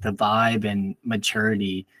 Just like the vibe and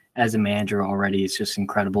maturity as a manager already is just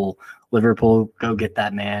incredible. Liverpool, go get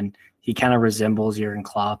that man. He kind of resembles Jurgen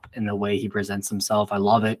Klopp in the way he presents himself. I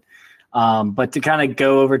love it. But to kind of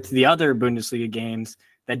go over to the other Bundesliga games,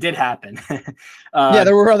 that did happen.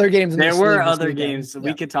 There were other games. There were other games.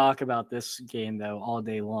 We could talk about this game, though, all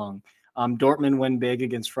day long. Dortmund win big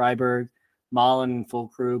against Freiburg. Malen and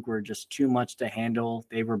Füllkrug were just too much to handle.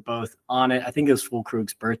 They were both on it. I think it was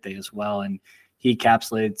Füllkrug's birthday as well, and he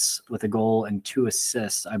encapsulates with a goal and 2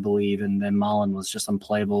 assists, I believe. And then Malen was just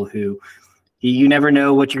unplayable. You never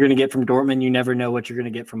know what you're going to get from Dortmund. You never know what you're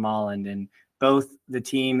going to get from Malen. And both the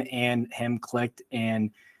team and him clicked,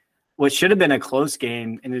 and what should have been a close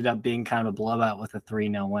game ended up being kind of a blowout with a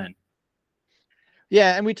 3-0 win.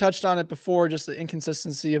 Yeah, and we touched on it before, just the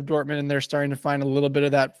inconsistency of Dortmund, and they're starting to find a little bit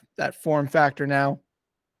of that form factor now.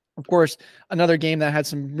 Of course, another game that had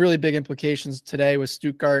some really big implications today was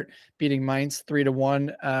Stuttgart beating Mainz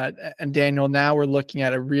 3-1. And Daniel, now we're looking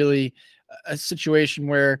at a situation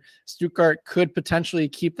where Stuttgart could potentially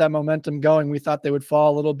keep that momentum going. We thought they would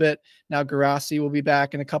fall a little bit. Now Guirassy will be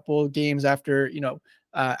back in a couple of games after,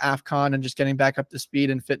 AFCON and just getting back up to speed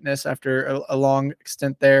and fitness after a long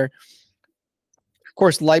stint there. Of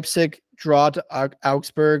course, Leipzig draw to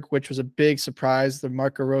Augsburg, which was a big surprise. The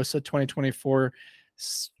Marco Rosa 2024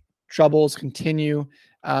 troubles continue.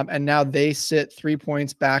 And now they sit 3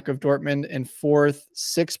 points back of Dortmund in 4th,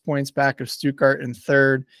 6 points back of Stuttgart in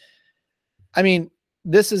 3rd. I mean,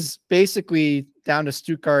 this is basically down to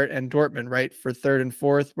Stuttgart and Dortmund, right, for 3rd and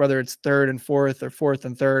 4th, whether it's 3rd and 4th or 4th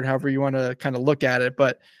and 3rd, however you want to kind of look at it.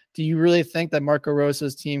 But do you really think that Marco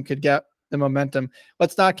Rosa's team could get the momentum?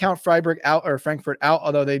 Let's not count Frankfurt out,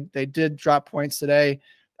 although they did drop points today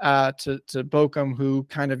to Bochum, who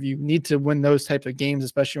kind of, you need to win those type of games,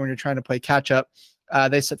 especially when you're trying to play catch up.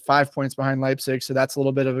 They sit 5 points behind Leipzig, so that's a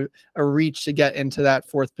little bit of a reach to get into that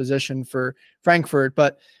 4th position for Frankfurt.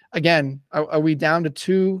 But again, are we down to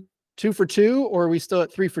two for two, or are we still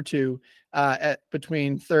at 3 for 2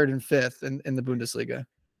 between 3rd and 5th in the Bundesliga?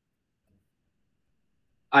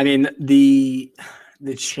 I mean, the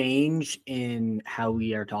change in how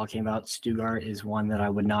we are talking about Stuttgart is one that I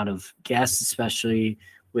would not have guessed, especially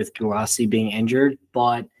with Guirassy being injured.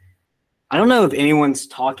 But I don't know if anyone's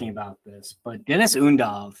talking about this, but Dennis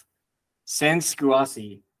Undav, since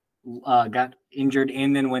Guirassy got injured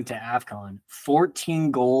and then went to AFCON, 14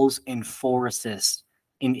 goals and 4 assists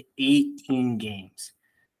in 18 games.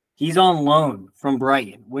 He's on loan from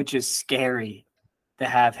Brighton, which is scary to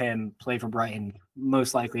have him play for Brighton,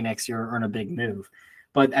 most likely next year, or earn a big move.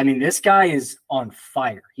 But, I mean, this guy is on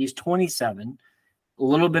fire. He's 27, a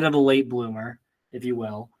little bit of a late bloomer, if you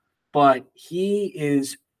will, but he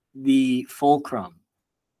is the fulcrum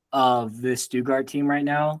of this Stuttgart team right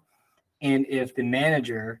now. And if the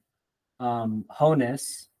manager, Sebastian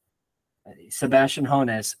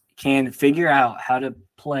Hoeneß, can figure out how to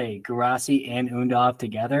play Guirassy and Undav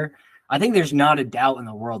together, I think there's not a doubt in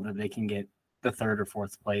the world that they can get the third or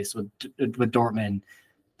fourth place with Dortmund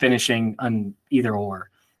finishing on either or.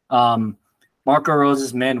 Marco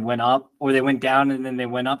Rose's men went up, or they went down, and then they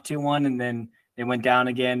went up 2-1, and then they went down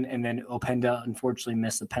again, and then Openda unfortunately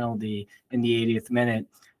missed the penalty in the 80th minute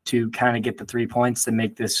to kind of get the 3 points to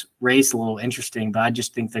make this race a little interesting. But I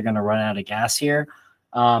just think they're going to run out of gas here.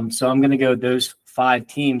 So I'm going to go those 5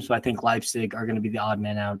 teams, but I think Leipzig are going to be the odd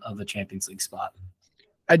man out of the Champions League spot.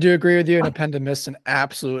 I do agree with you. And Openda missed an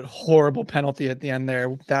absolute horrible penalty at the end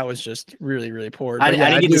there. That was just really, really poor. I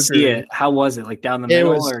didn't get to see it. How was it? Like down the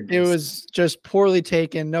middle? It was just poorly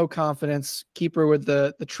taken. No confidence. Keeper with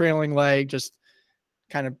the trailing leg just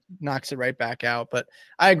kind of knocks it right back out. But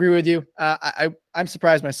I agree with you. I'm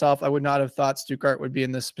surprised myself. I would not have thought Stuttgart would be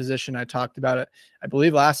in this position. I talked about it, I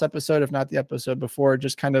believe, last episode, if not the episode before.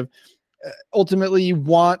 Just kind of ultimately, you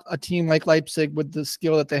want a team like Leipzig with the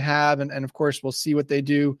skill that they have. And of course, we'll see what they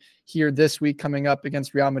do here this week coming up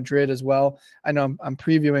against Real Madrid as well. I know I'm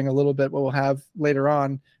previewing a little bit what we'll have later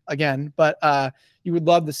on again, but you would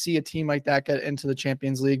love to see a team like that get into the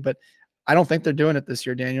Champions League. But I don't think they're doing it this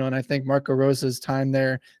year, Daniel. And I think Marco Rosa's time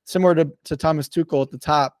there, similar to Thomas Tuchel at the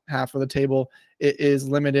top half of the table, it is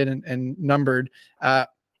limited and numbered.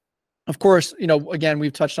 Of course, again,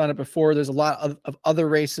 we've touched on it before. There's a lot of other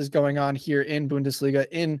races going on here in Bundesliga,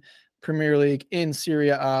 in Premier League, in Serie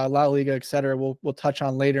A, La Liga, et cetera. We'll touch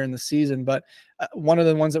on later in the season. But one of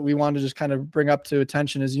the ones that we wanted to just kind of bring up to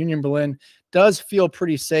attention is Union Berlin does feel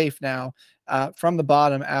pretty safe now from the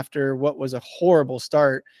bottom after what was a horrible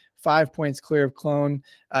start. 5 points clear of Cologne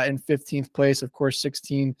in 15th place. Of course,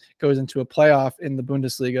 16 goes into a playoff in the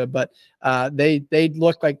Bundesliga. But they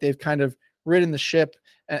look like they've kind of ridden the ship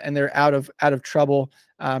and they're out of trouble.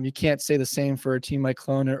 You can't say the same for a team like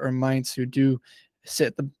Cologne or Mainz, who do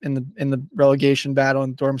sit in the relegation battle,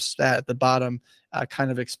 and Darmstadt at the bottom,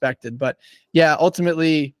 kind of expected. But yeah,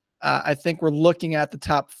 ultimately, I think we're looking at the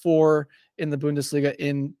top 4 in the Bundesliga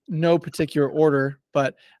in no particular order,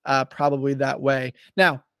 but probably that way.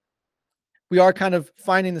 Now, we are kind of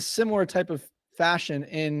finding the similar type of fashion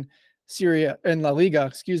in La Liga,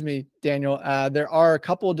 excuse me, Daniel. There are a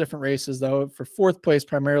couple of different races, though, for 4th place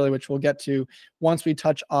primarily, which we'll get to once we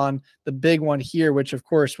touch on the big one here, which, of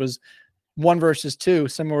course, was 1 versus 2,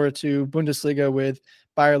 similar to Bundesliga with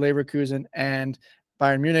Bayer Leverkusen and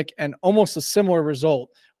Bayern Munich, and almost a similar result.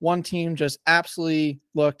 One team just absolutely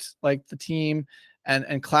looked like the team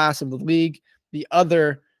and class of the league. The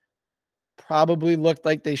other probably looked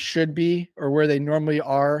like they should be, or where they normally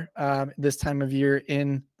are this time of year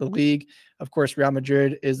in the league. Of course, Real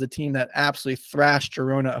Madrid is the team that absolutely thrashed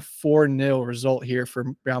Girona, a 4-0 result here for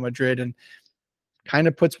Real Madrid, and kind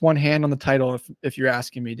of puts one hand on the title, if you're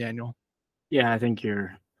asking me, Daniel. Yeah, I think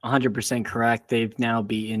you're 100% correct. They've now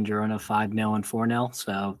beaten Girona 5-0 and 4-0,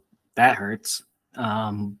 so that hurts.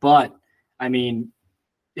 But, I mean,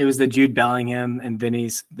 it was the Jude Bellingham and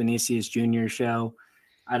Vinicius Jr. show.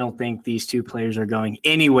 I don't think these two players are going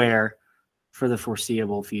anywhere for the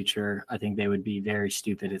foreseeable future. I think they would be very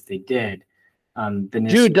stupid if they did.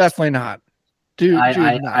 Jude definitely not.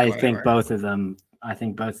 I think both of them.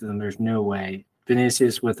 There's no way.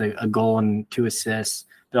 Vinicius with a goal and 2 assists.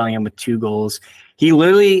 Bellingham with 2 goals. He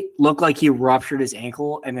literally looked like he ruptured his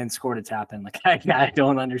ankle and then scored a tap in. Like I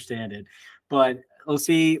don't understand it, but we'll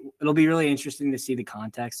see. It'll be really interesting to see the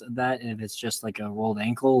context of that, and if it's just like a rolled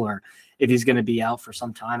ankle or if he's going to be out for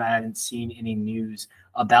some time. I haven't seen any news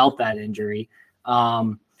about that injury.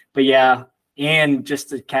 But yeah, and just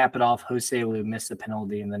to cap it off, Jose Lu missed a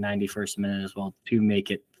penalty in the 91st minute as well to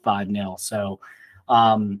make it 5-0. So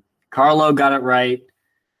Carlo got it right.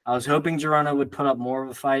 I was hoping Girona would put up more of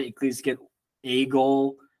a fight, at least get a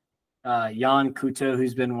goal. Jan Couto,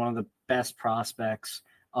 who's been one of the best prospects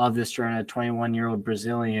of this Girona, 21-year-old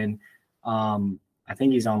Brazilian. I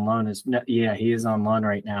think he's on loan. He is on loan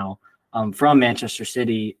right now. From Manchester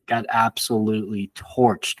City, got absolutely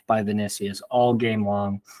torched by Vinicius all game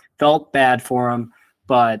long. Felt bad for him,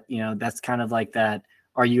 but that's kind of like that.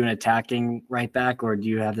 Are you an attacking right back, or do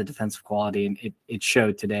you have the defensive quality? And it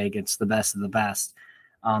showed today against the best of the best.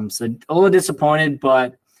 So a little disappointed,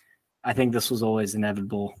 but I think this was always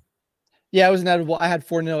inevitable. Yeah, it was inevitable. I had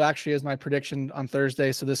 4-0 actually as my prediction on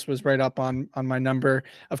Thursday, so this was right up on my number.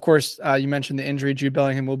 Of course, you mentioned the injury. Jude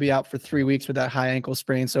Bellingham will be out for 3 weeks with that high ankle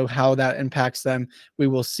sprain, so how that impacts them, we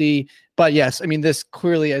will see. But yes, I mean, this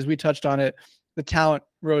clearly, as we touched on it, the talent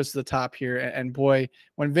rose to the top here. And boy,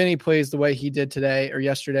 when Vinny plays the way he did today or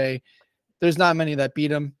yesterday, there's not many that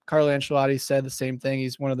beat him. Carlo Ancelotti said the same thing.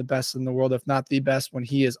 He's one of the best in the world, if not the best, when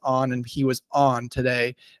he is on, and he was on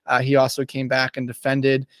today. He also came back and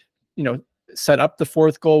defended, set up the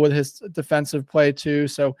fourth goal with his defensive play too.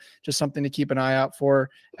 So just something to keep an eye out for,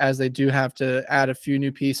 as they do have to add a few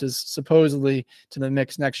new pieces supposedly to the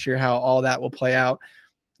mix next year, how all that will play out.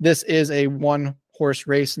 This is a one horse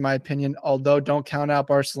race, in my opinion, although don't count out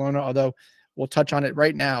Barcelona, although we'll touch on it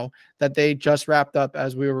right now, that they just wrapped up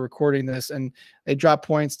as we were recording this, and they dropped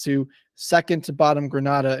points to second to bottom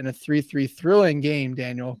Granada in a 3-3 thrilling game,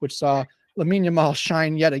 Daniel, which saw Lamine Yamal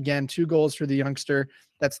shine yet again. 2 goals for the youngster.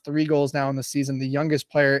 That's 3 goals now in the season, the youngest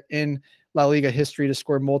player in La Liga history to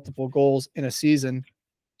score multiple goals in a season.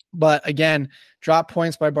 But again, drop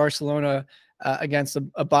points by Barcelona against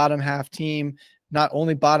a bottom half team, not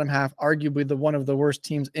only bottom half, arguably one of the worst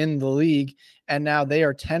teams in the league. And now they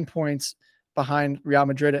are 10 points behind Real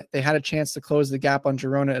Madrid. They had a chance to close the gap on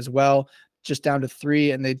Girona as well, just down to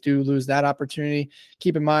 3, and they do lose that opportunity.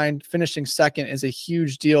 Keep in mind, finishing second is a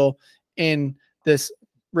huge deal in this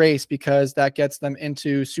race, because that gets them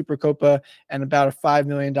into Supercopa and about a $5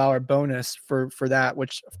 million bonus for that,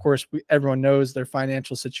 which of course everyone knows their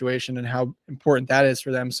financial situation and how important that is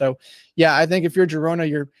for them. So yeah, I think if you're Girona,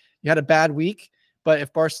 you had a bad week, but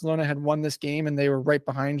if Barcelona had won this game and they were right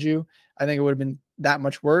behind you, I think it would have been that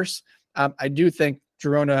much worse. I do think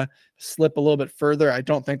Girona slip a little bit further. I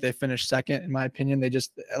don't think they finished second, in my opinion. They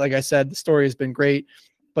just, like I said, the story has been great,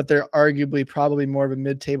 but they're arguably probably more of a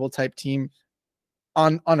mid-table type team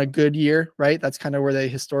on a good year, right? That's kind of where they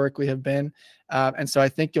historically have been. And so I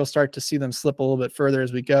think you'll start to see them slip a little bit further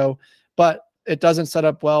as we go, but it doesn't set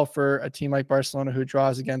up well for a team like Barcelona, who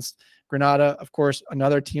draws against Granada. Of course,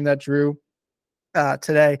 another team that drew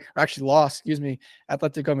today, or actually lost,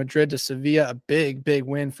 Atletico Madrid to Sevilla, a big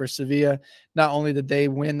win for Sevilla. Not only did they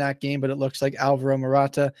win that game, but it looks like Alvaro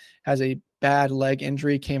Morata has a bad leg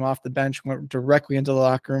injury, came off the bench, went directly into the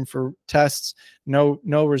locker room for tests. No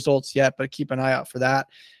results yet, but keep an eye out for that.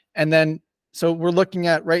 And then, so we're looking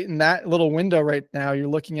at right in that little window right now, you're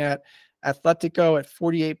looking at Atletico at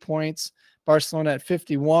 48 points, Barcelona at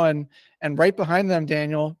 51, and right behind them,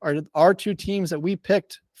 Daniel, are our 2 teams that we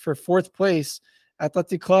picked for 4th place,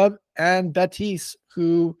 Athletic Club and Betis,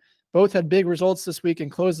 who both had big results this week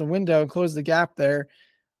and closed the window and closed the gap there.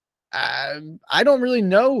 I don't really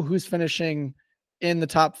know who's finishing in the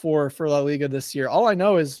top 4 for La Liga this year. All I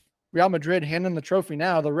know is Real Madrid handing the trophy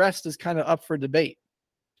now. The rest is kind of up for debate.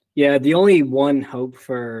 Yeah, the only one hope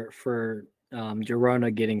for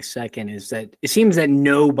Girona getting second is that it seems that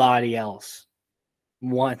nobody else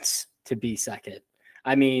wants to be second.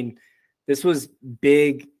 I mean, this was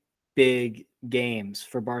big games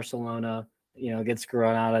for Barcelona, against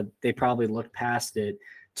Granada. They probably looked past it.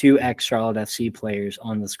 2 ex-Charlotte FC players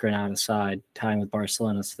on this Granada side, tying with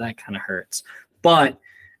Barcelona, so that kind of hurts. But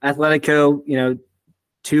Atletico,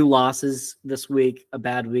 2 losses this week, a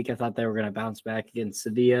bad week. I thought they were going to bounce back against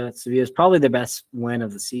Sevilla. Sevilla is probably the best win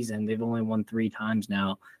of the season. They've only won 3 times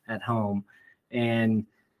now at home. And,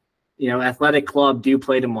 Athletic Club do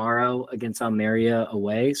play tomorrow against Almeria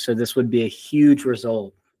away, so this would be a huge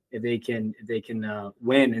result if they can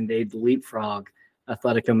win and they'd leapfrog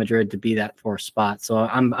Atletico Madrid to be that 4th spot. So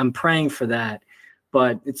I'm praying for that.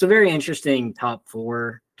 But it's a very interesting top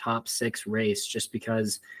 4, top 6 race, just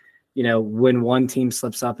because, when one team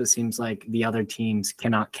slips up, it seems like the other teams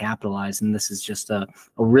cannot capitalize. And this is just a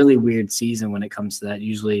really weird season when it comes to that.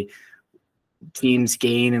 Usually teams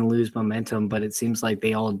gain and lose momentum, but it seems like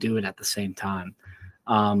they all do it at the same time.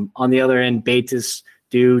 On the other end, Betis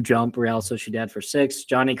do jump Real Sociedad for 6.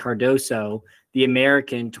 Johnny Cardoso, the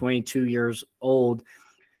American, 22 years old,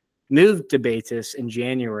 moved to Betis in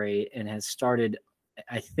January and has started,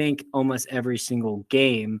 I think, almost every single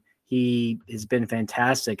game. He has been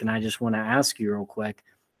fantastic, and I just want to ask you real quick,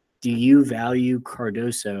 do you value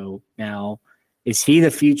Cardoso now? Is he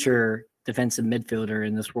the future defensive midfielder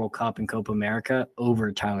in this World Cup and Copa America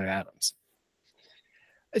over Tyler Adams?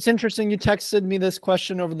 It's interesting. You texted me this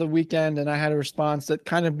question over the weekend, and I had a response that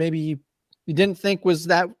kind of maybe you didn't think was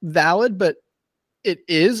that valid, but it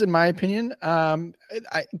is, in my opinion.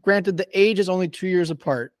 Granted, the age is only 2 years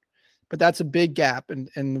apart, but that's a big gap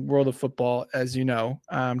in the world of football, as you know,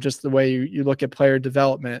 just the way you look at player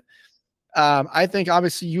development. I think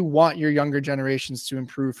obviously you want your younger generations to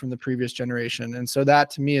improve from the previous generation. And so that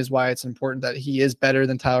to me is why it's important that he is better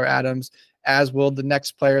than Tyler Adams, as will the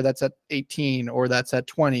next player that's at 18 or that's at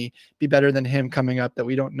 20 be better than him coming up that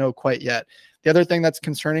we don't know quite yet. The other thing that's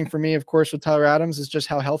concerning for me, of course, with Tyler Adams is just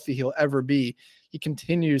how healthy he'll ever be. He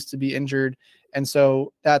continues to be injured. And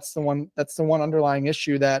so that's the one underlying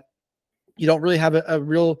issue that you don't really have a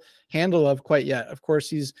real handle of quite yet. Of course,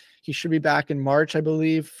 he should be back in March, I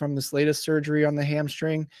believe, from this latest surgery on the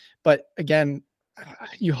hamstring. But again,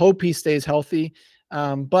 you hope he stays healthy.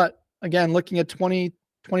 But again, looking at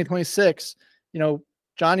 2026,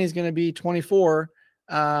 Johnny's going to be 24.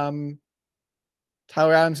 Tyler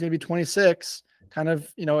Adams is going to be 26, kind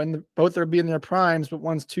of, and both are being in their primes, but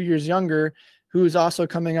one's 2 years younger. Who's also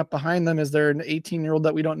coming up behind them? Is there an 18-year-old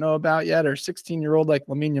that we don't know about yet, or 16-year-old like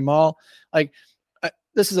Lamine Yamal? Like,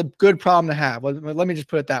 this is a good problem to have. Let me just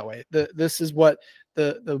put it that way. This is what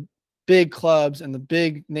the big clubs and the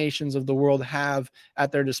big nations of the world have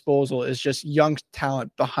at their disposal, is just young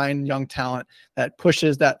talent behind young talent that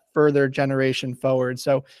pushes that further generation forward.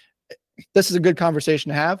 So this is a good conversation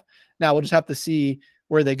to have. Now we'll just have to see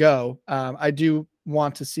where they go. I do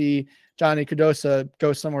want to see Johnny Cardoso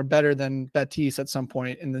go somewhere better than Betis at some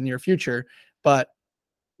point in the near future, but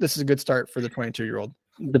this is a good start for the 22-year-old.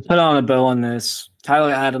 To put on a bow on this,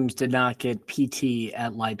 Tyler Adams did not get PT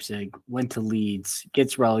at Leipzig, went to Leeds,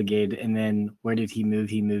 gets relegated, and then where did he move?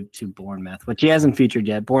 He moved to Bournemouth, which he hasn't featured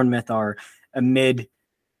yet. Bournemouth are a mid-table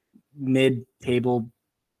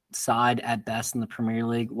side at best in the Premier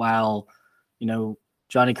League, while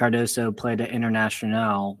Johnny Cardoso played at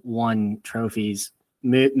Internacional, won trophies,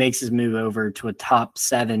 makes his move over to a top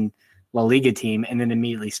 7 La Liga team, and then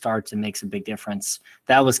immediately starts and makes a big difference.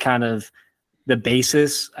 That was kind of the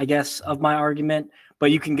basis, I guess, of my argument.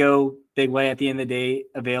 But you can go big way. At the end of the day,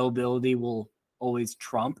 availability will always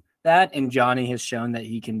trump that. And Johnny has shown that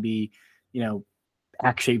he can be,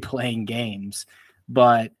 actually playing games.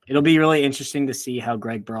 But it'll be really interesting to see how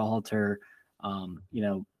Greg Berhalter,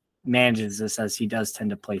 manages this, as he does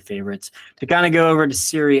tend to play favorites. To kind of go over to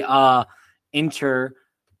Serie A, Inter,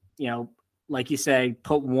 like you say,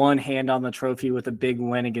 put one hand on the trophy with a big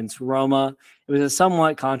win against Roma. It was a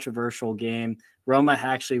somewhat controversial game. Roma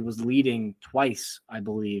actually was leading twice, I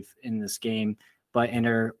believe, in this game, but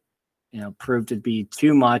Inter, proved to be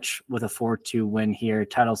too much with a 4-2 win here.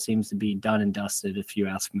 Title seems to be done and dusted, if you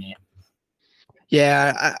ask me.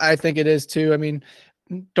 Yeah, I think it is too. I mean,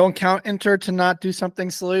 don't count Inter to not do something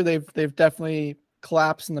silly. They've definitely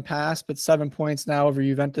collapsed in the past, but 7 points now over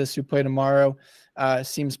Juventus, who play tomorrow.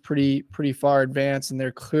 Seems pretty far advanced, and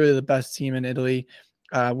they're clearly the best team in Italy.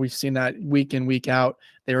 We've seen that week in, week out.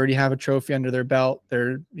 They already have a trophy under their belt.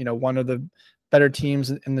 They're one of the better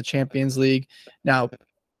teams in the Champions League. Now,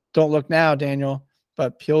 don't look now, Daniel,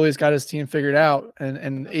 but Pioli's got his team figured out,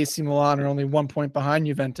 and AC Milan are only 1 point behind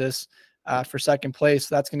Juventus for second place.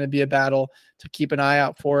 So that's going to be a battle to keep an eye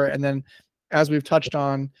out for. And then, as we've touched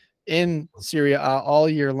on in Serie A all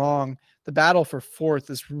year long, the battle for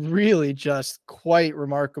fourth is really just quite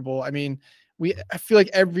remarkable. I mean, I feel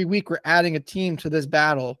like every week we're adding a team to this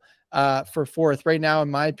battle for fourth. Right now,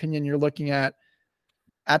 in my opinion, you're looking at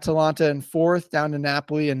Atalanta in fourth, down to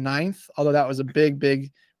Napoli in ninth, although that was a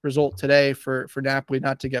big result today for Napoli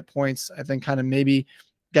not to get points. I think kind of maybe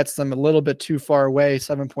gets them a little bit too far away,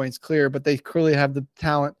 7 points clear, but they clearly have the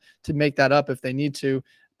talent to make that up if they need to.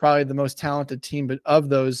 Probably the most talented team, but of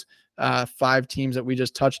those 5 teams that we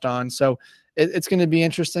just touched on. So it's going to be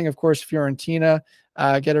interesting. Of course, Fiorentina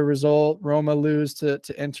get a result. Roma lose to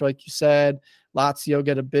Inter, like you said. Lazio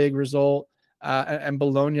get a big result, and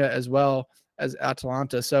Bologna as well as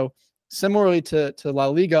Atalanta. So similarly to La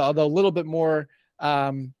Liga, although a little bit more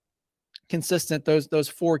consistent, those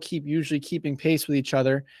 4 keep usually keeping pace with each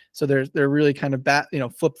other. So they're really kind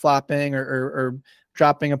of flip-flopping or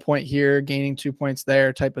dropping a point here, gaining 2 points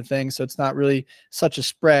there type of thing. So it's not really such a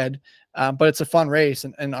spread, but it's a fun race.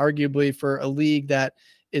 And arguably for a league that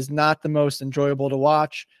is not the most enjoyable to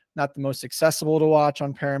watch, not the most accessible to watch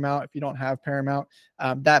on Paramount, if you don't have Paramount,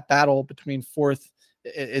 that battle between fourth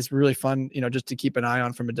is really fun, just to keep an eye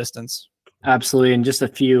on from a distance. Absolutely. And just a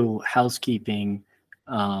few housekeeping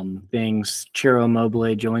things. Ciro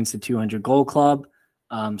Immobile joins the 200 goal club.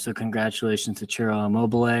 So congratulations to Ciro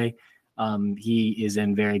Immobile. He is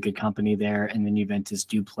in very good company there, and then Juventus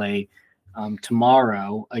do play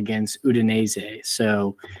tomorrow against Udinese.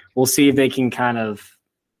 So we'll see if they can kind of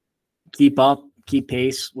keep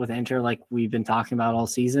pace with Inter like we've been talking about all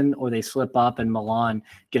season, or they slip up and Milan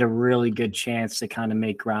get a really good chance to kind of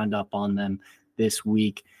make ground up on them this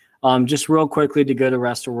week. Just real quickly to go to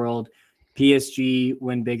rest of the world, PSG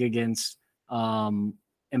win big against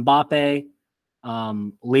Mbappe.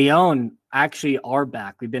 Lyon actually are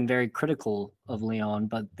back. We've been very critical of Lyon,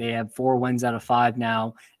 but they have 4 wins out of 5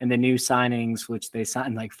 now, and the new signings, which they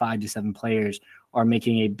signed like 5 to 7 players, are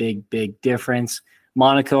making a big difference.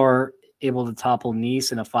 Monaco are able to topple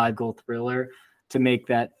Nice in a 5-goal thriller to make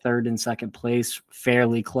that third and second place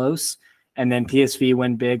fairly close. And then PSV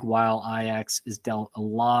win big while Ajax is dealt a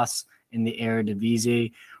loss in the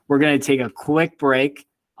Eredivisie. We're going to take a quick break.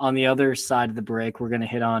 On the other side of the break, we're going to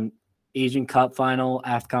hit on Asian Cup final,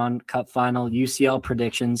 AFCON Cup final, UCL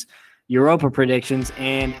predictions, Europa predictions,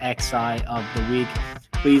 and XI of the week.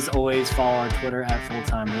 Please always follow our Twitter at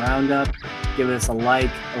Fulltime Roundup. Give us a like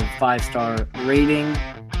or 5-star rating.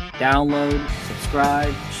 Download,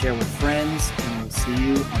 subscribe, share with friends, and we'll see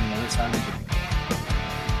you on the other side of the break.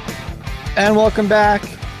 And welcome back.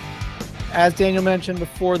 As Daniel mentioned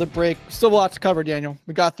before the break, still a lot to cover, Daniel.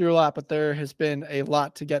 We got through a lot, but there has been a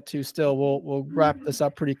lot to get to still. We'll wrap this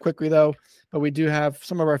up pretty quickly, though. But we do have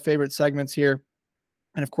some of our favorite segments here.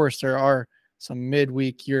 And, of course, there are some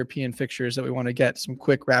midweek European fixtures that we want to get some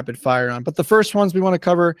quick rapid fire on. But the first ones we want to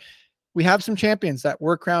cover, we have some champions that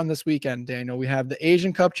were crowned this weekend, Daniel. We have the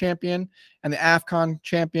Asian Cup champion and the AFCON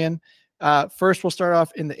champion. First, we'll start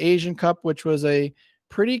off in the Asian Cup, which was a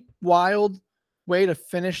pretty wild way to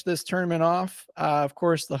finish this tournament off. Of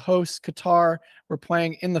course, the hosts, Qatar, were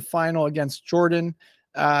playing in the final against Jordan.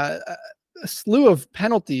 A slew of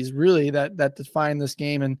penalties, really, that defined this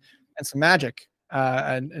game, and some magic,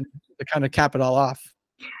 and to kind of cap it all off.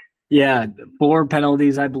 Yeah, 4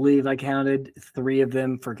 penalties, I believe I counted. 3 of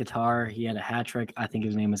them for Qatar. He had a hat trick. I think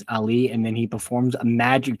his name was Ali, and then he performs a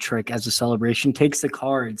magic trick as a celebration, takes the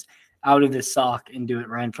cards out of his sock and do it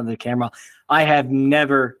right in front of the camera. I have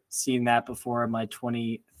never seen that before in my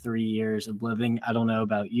 23 years of living. I don't know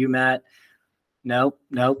about you, Matt. Nope.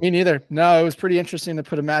 Me neither. No, it was pretty interesting to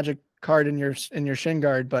put a magic card in your shin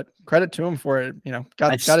guard, but credit to him for it.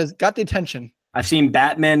 Got the attention. I've seen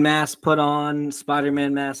Batman mask put on,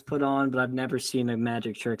 Spider-Man mask put on, but I've never seen a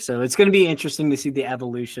magic trick. So it's going to be interesting to see the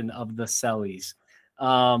evolution of the Sellies.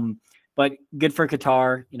 But good for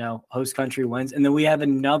Qatar, host country wins. And then we have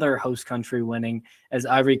another host country winning as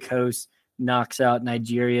Ivory Coast knocks out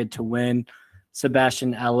Nigeria to win.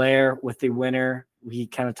 Sebastian Haller with the winner. We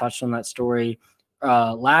kind of touched on that story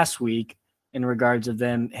last week in regards of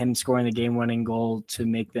him scoring the game-winning goal to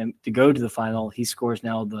make them to go to the final. He scores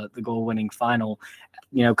now the goal-winning final.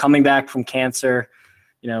 Coming back from cancer,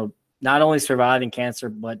 not only surviving cancer,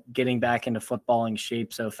 but getting back into footballing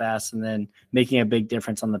shape so fast and then making a big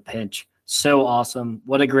difference on the pitch. So awesome.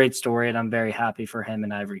 What a great story, and I'm very happy for him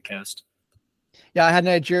in Ivory Coast. Yeah, I had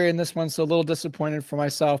Nigeria in this one, so a little disappointed for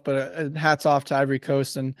myself, but hats off to Ivory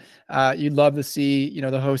Coast. And you'd love to see,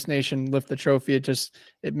 the host nation lift the trophy.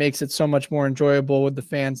 It makes it so much more enjoyable with the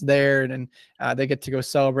fans there, and they get to go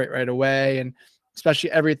celebrate right away. And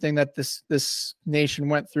especially everything that this nation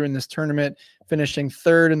went through in this tournament, finishing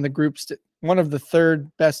third in the groups, one of the third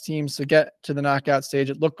best teams to get to the knockout stage.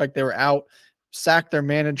 It looked like they were out, sacked their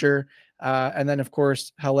manager, and then, of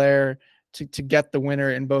course, Haller to get the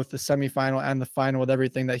winner in both the semifinal and the final with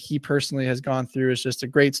everything that he personally has gone through is just a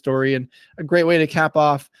great story and a great way to cap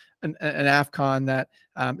off an AFCON that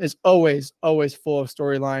is always full of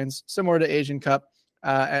storylines, similar to Asian Cup.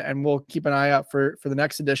 And we'll keep an eye out for the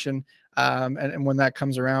next edition. And when that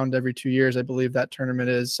comes around every 2 years, I believe that tournament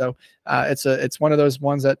is. So it's one of those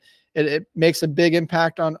ones that it makes a big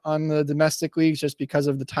impact on the domestic leagues just because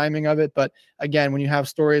of the timing of it. But again, when you have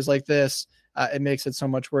stories like this, it makes it so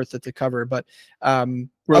much worth it to cover. But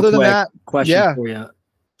other than that, question for you.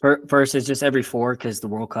 First, it's just every 4 because the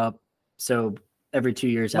World Cup. So every 2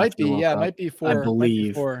 years might after be, the World Cup, might be 4. I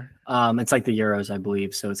believe. It's like the Euros, I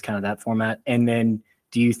believe. So it's kind of that format. And then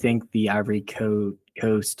do you think the Ivory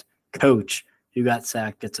Coast coach who got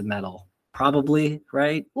sacked gets a medal? Probably,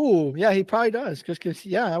 right? Oh, yeah, he probably does. Because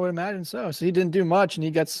I would imagine so. So he didn't do much, and he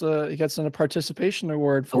gets a participation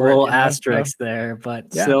award for a little asterisk there, but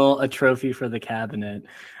still a trophy for the cabinet.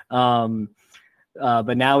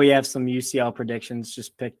 But now we have some UCL predictions.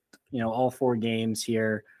 Just picked, all 4 games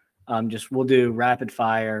here. We'll do rapid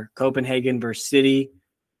fire. Copenhagen versus City.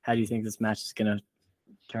 How do you think this match is going to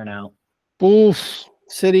turn out? Oof,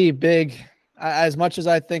 City big. As much as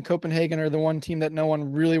I think Copenhagen are the one team that no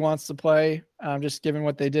one really wants to play, just given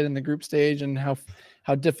what they did in the group stage and how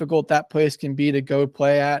difficult that place can be to go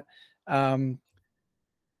play at.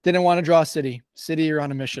 Didn't want to draw City. City are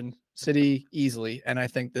on a mission. City easily, and I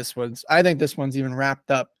think this one's even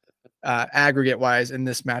wrapped up aggregate wise in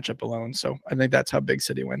this matchup alone. So I think that's how big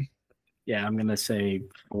City win. Yeah, I'm gonna say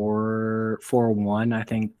 4-1. I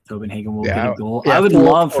think Copenhagen will get a goal. Yeah, I would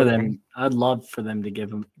love for them. I'd love for them to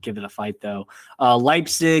give it a fight though.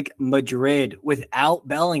 Leipzig, Madrid without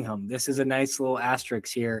Bellingham. This is a nice little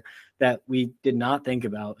asterisk here that we did not think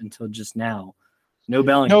about until just now. No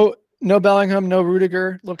Bellingham. No Bellingham, no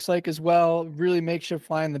Rudiger, looks like as well. Really makeshift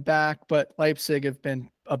fly in the back, but Leipzig have been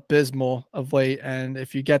abysmal of late. And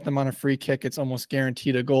if you get them on a free kick, it's almost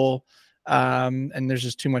guaranteed a goal. And there's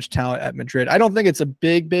just too much talent at Madrid. I don't think it's a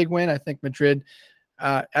big win. I think Madrid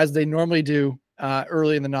as they normally do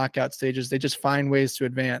early in the knockout stages. They just find ways to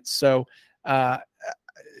advance. So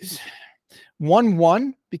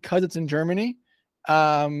 1-1 because it's in Germany.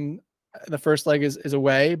 The first leg is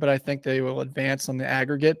away, but I think they will advance on the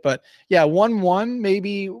aggregate. But yeah, 1-1,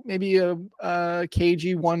 maybe a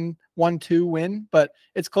cagey 1-2 win, but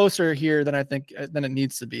it's closer here than I think than it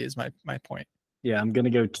needs to be. Is my point. Yeah, I'm gonna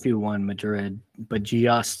go 2-1 Madrid, but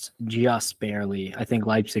just barely. I think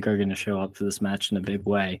Leipzig are gonna show up for this match in a big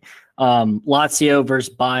way. Lazio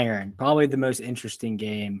versus Bayern, probably the most interesting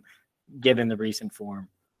game given the recent form.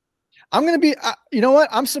 I'm gonna be, you know what?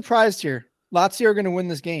 I'm surprised here. Lazio are going to win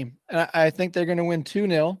this game, and I think they're going to win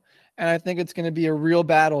 2-0, and I think it's going to be a real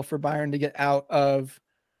battle for Bayern to get out of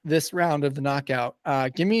this round of the knockout.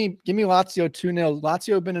 Give me Lazio 2-0.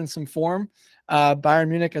 Lazio have been in some form. Bayern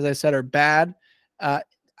Munich, as I said, are bad. I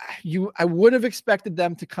would have expected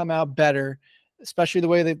them to come out better, especially the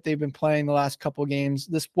way that they've been playing the last couple of games.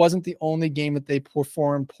 This wasn't the only game that they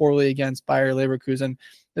performed poorly against Bayer Leverkusen.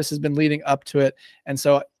 This has been leading up to it, and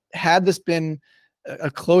so had this been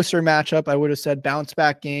a closer matchup, I would have said bounce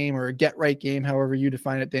back game or a get right game, however you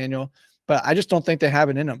define it, Daniel. But I just don't think they have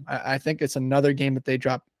it in them. I think it's another game that they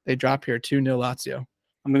drop here 2-0 Lazio.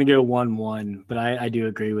 I'm going to go 1-1, but I do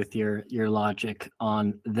agree with your logic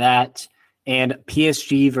on that. And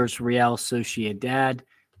PSG versus Real Sociedad.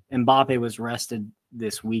 Mbappe was rested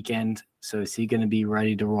this weekend, so is he going to be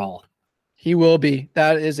ready to roll? He will be.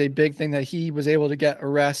 That is a big thing that he was able to get a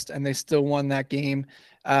rest, and they still won that game.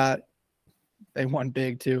 They won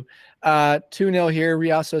big too. 2-0 here.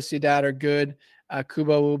 Real Sociedad are good.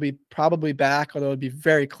 Kubo will be probably back, although it'd be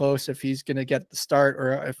very close if he's going to get the start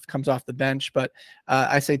or if comes off the bench. But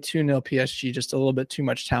I say 2-0 PSG, just a little bit too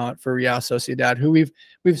much talent for Real Sociedad, who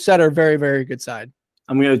we've said are very, very good side.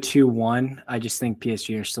 I'm going to go 2-1. I just think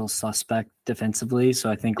PSG are still suspect defensively, so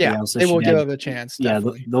I think Real Sociedad, they will give it a chance.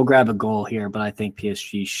 Definitely. Yeah, they'll grab a goal here, but I think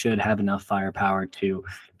PSG should have enough firepower to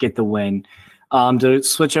get the win. To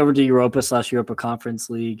switch over to Europa Conference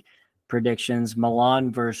League predictions, Milan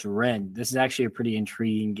versus Rennes. This is actually a pretty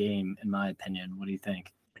intriguing game, in my opinion. What do you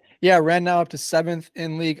think? Yeah, Rennes now up to 7th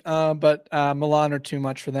in league, but Milan are too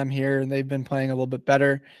much for them here, and they've been playing a little bit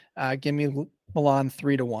better. Give me Milan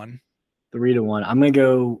 3-1. 3-1. I'm gonna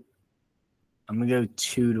go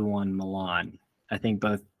 2-1 Milan. I think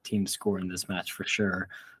both teams score in this match for sure.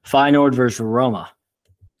 Feyenoord versus Roma.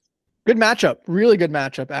 Good matchup. Really good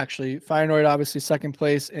matchup, actually. Feyenoord, obviously, second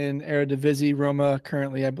place in Eredivisie. Roma,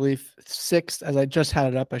 currently, I believe, 6th. As I just had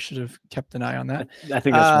it up, I should have kept an eye on that. I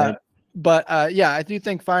think that's right. But, yeah, I do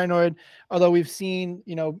think Feyenoord, although we've seen,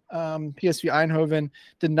 PSV Eindhoven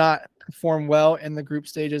did not perform well in the group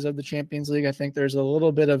stages of the Champions League. I think there's a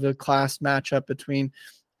little bit of a class matchup between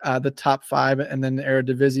the top 5 and then the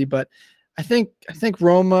Eredivisie. But I think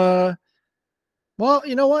Roma... Well,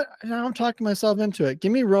 you know what? Now I'm talking myself into it.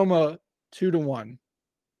 Give me Roma 2-1.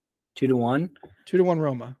 2-1? 2-1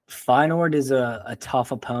 Roma. Feyenoord is a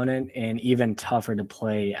tough opponent and even tougher to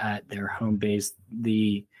play at their home base.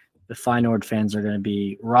 The Feyenoord fans are going to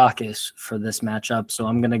be raucous for this matchup, so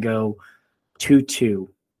I'm going to go 2-2.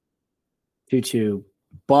 2-2.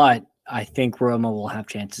 But I think Roma will have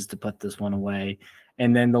chances to put this one away.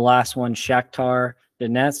 And then the last one, Shakhtar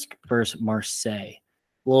Donetsk versus Marseille.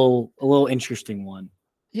 A little interesting one.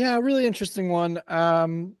 Yeah, really interesting one.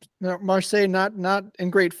 Marseille not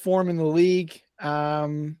in great form in the league.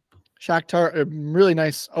 Shakhtar, really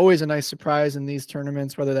nice, always a nice surprise in these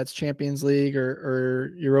tournaments, whether that's Champions League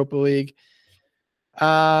or Europa League.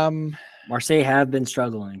 Marseille have been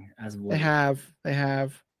struggling as well. They have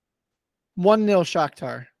 1-0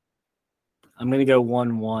 Shakhtar. I'm going to go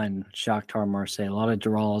 1-1 Shakhtar Marseille. A lot of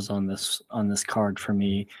draws on this card for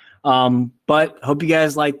me. But hope you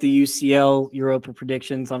guys like the UCL Europa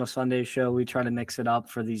predictions on a Sunday show. We try to mix it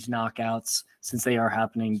up for these knockouts since they are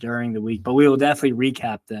happening during the week, but we will definitely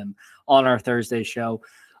recap them on our Thursday show.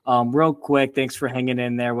 Real quick, thanks for hanging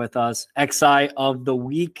in there with us. XI of the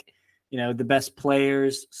week, the best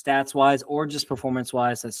players stats wise or just performance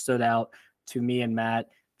wise that stood out to me and Matt.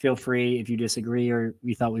 Feel free if you disagree or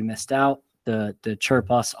you thought we missed out to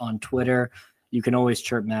chirp us on Twitter. You can always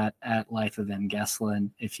chirp Matt at Life of M. Gesslin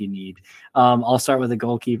if you need. I'll start with the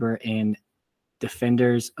goalkeeper and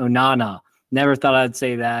defenders. Onana. Never thought I'd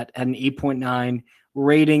say that. Had an 8.9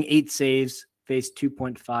 rating, 8 saves, faced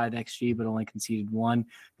 2.5 XG, but only conceded 1.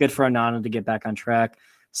 Good for Onana to get back on track.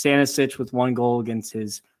 Stanisic with 1 goal against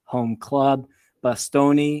his home club.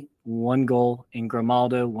 Bastoni, 1 goal. And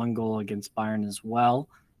Grimaldo, 1 goal against Bayern as well.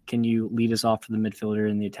 Can you lead us off for the midfielder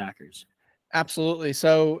and the attackers? Absolutely.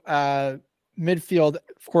 So, midfield,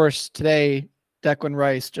 of course, today, Declan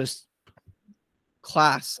Rice just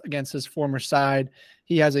class against his former side.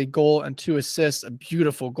 He has a goal and 2 assists, a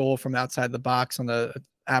beautiful goal from outside the box on the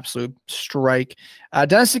absolute strike.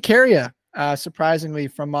 Dennis Zakaria, surprisingly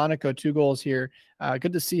from Monaco, 2 goals here.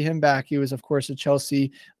 Good to see him back. He was, of course, a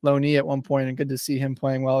Chelsea loanee at one point, and good to see him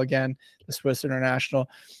playing well again, the Swiss international.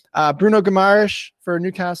 Bruno Guimaraes for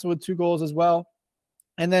Newcastle with 2 goals as well.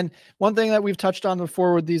 And then one thing that we've touched on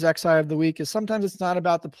before with these XI of the week is sometimes it's not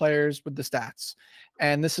about the players with the stats.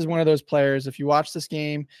 And this is one of those players. If you watch this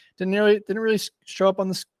game, didn't really show up on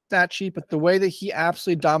the stat sheet, but the way that he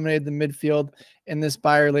absolutely dominated the midfield in this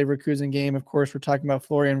Bayer Leverkusen game, of course, we're talking about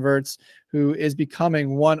Florian Wirtz, who is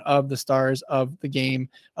becoming one of the stars of the game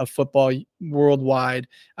of football worldwide.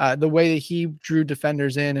 The way that he drew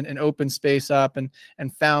defenders in and opened space up and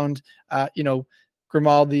found,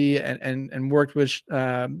 Grimaldi and worked with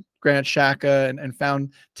Granit Xhaka and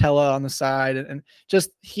found Tella on the side and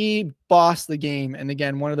just he bossed the game. And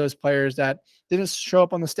again, one of those players that didn't show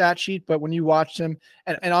up on the stat sheet, but when you watched him,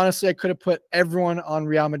 and honestly, I could have put everyone on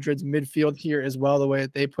Real Madrid's midfield here as well, the way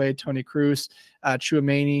that they played Toni Kroos,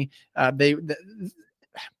 Tchouaméni. They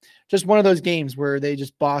just one of those games where they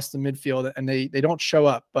just boss the midfield and they don't show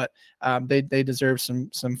up, but they deserve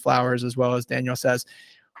some flowers as well, as Daniel says.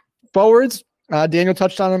 Forwards, Daniel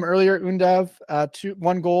touched on him earlier. Undav,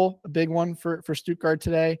 1 goal, a big one for Stuttgart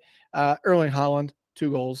today. Erling Haaland, 2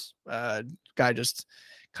 goals. Guy just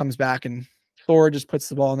comes back and Thor just puts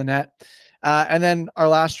the ball in the net. And then our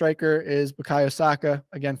last striker is Bukayo Saka,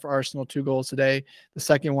 again for Arsenal, 2 goals today. The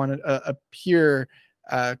second one, a pure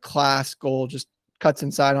class goal, just cuts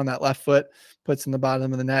inside on that left foot, puts in the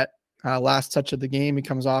bottom of the net. Last touch of the game, he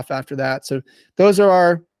comes off after that. So those are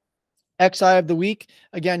our XI of the week.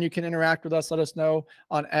 Again, you can interact with us. Let us know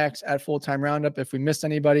on X at Full-Time Roundup. If we missed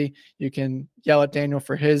anybody, you can yell at Daniel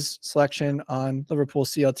for his selection on Liverpool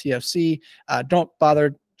CLTFC. Don't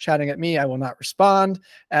bother chatting at me. I will not respond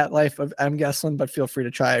at Life of M. Gesslin, but feel free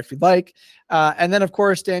to try if you'd like. And then, of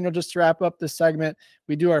course, Daniel, just to wrap up this segment,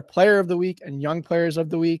 we do our Player of the Week and Young Players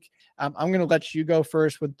of the Week. I'm going to let you go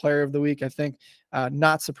first with Player of the Week. I think,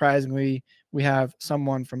 not surprisingly, we have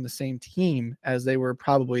someone from the same team as they were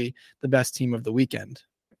probably the best team of the weekend.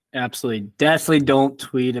 Absolutely. Definitely don't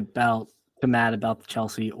tweet about the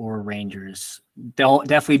Chelsea or Rangers.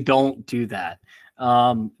 Definitely don't do that.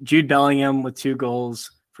 Jude Bellingham with 2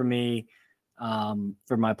 goals for me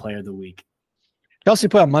for my Player of the Week. Chelsea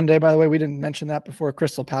play on Monday, by the way. We didn't mention that before.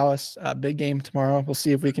 Crystal Palace, big game tomorrow. We'll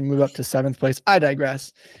see if we can move up to 7th place. I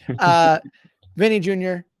digress. Vinny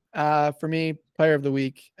Jr., for me, Player of the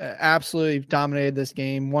Week, absolutely dominated this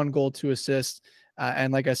game. 1 goal, 2 assists.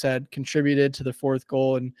 And like I said, contributed to the 4th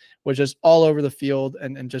goal and was just all over the field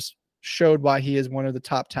and just showed why he is one of the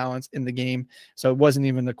top talents in the game. So it wasn't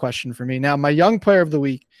even the question for me. Now, my Young Player of the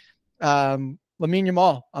Week, Lamine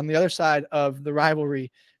Yamal on the other side of the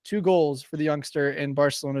rivalry. 2 goals for the youngster in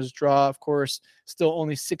Barcelona's draw. Of course, still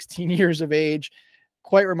only 16 years of age.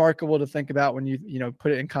 Quite remarkable to think about when you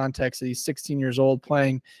put it in context that he's 16 years old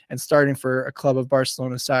playing and starting for a club of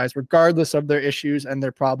Barcelona's size, regardless of their issues and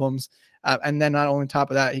their problems. And then not only on top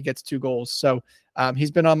of that, he gets 2 goals. So he's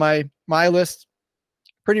been on my list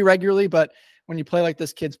pretty regularly, but when you play like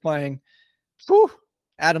this kid's playing,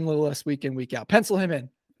 add him a little less week in, week out. Pencil him in.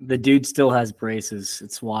 The dude still has braces.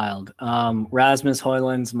 It's wild. Rasmus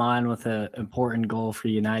Højlund's mine with an important goal for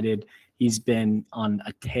United. He's been on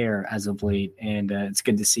a tear as of late, and it's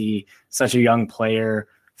good to see such a young player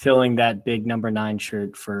filling that big number 9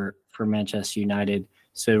 shirt for Manchester United.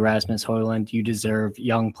 So Rasmus Højlund, you deserve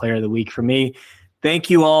Young Player of the Week for me. Thank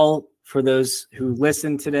you all for those who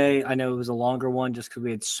listened today. I know it was a longer one just because we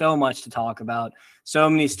had so much to talk about, so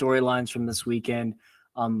many storylines from this weekend.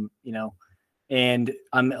 And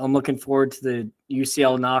I'm looking forward to the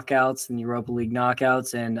UCL knockouts and Europa League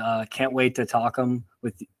knockouts, and can't wait to talk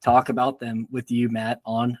about them with you, Matt,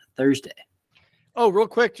 on Thursday. Oh, real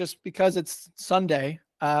quick, just because it's Sunday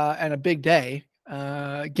and a big day,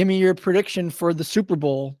 give me your prediction for the Super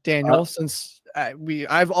Bowl, Daniel, since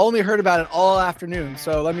I've only heard about it all afternoon.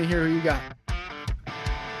 So let me hear who you got.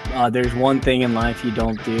 There's one thing in life you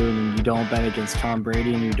don't do, and you don't bet against Tom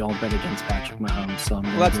Brady, and you don't bet against Patrick Mahomes. So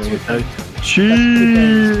I'm that's 2 things.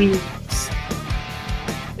 Cheers.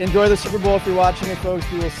 Enjoy the Super Bowl if you're watching it,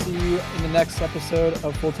 folks. We will see you in the next episode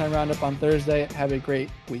of Full-Time Roundup on Thursday. Have a great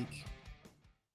week.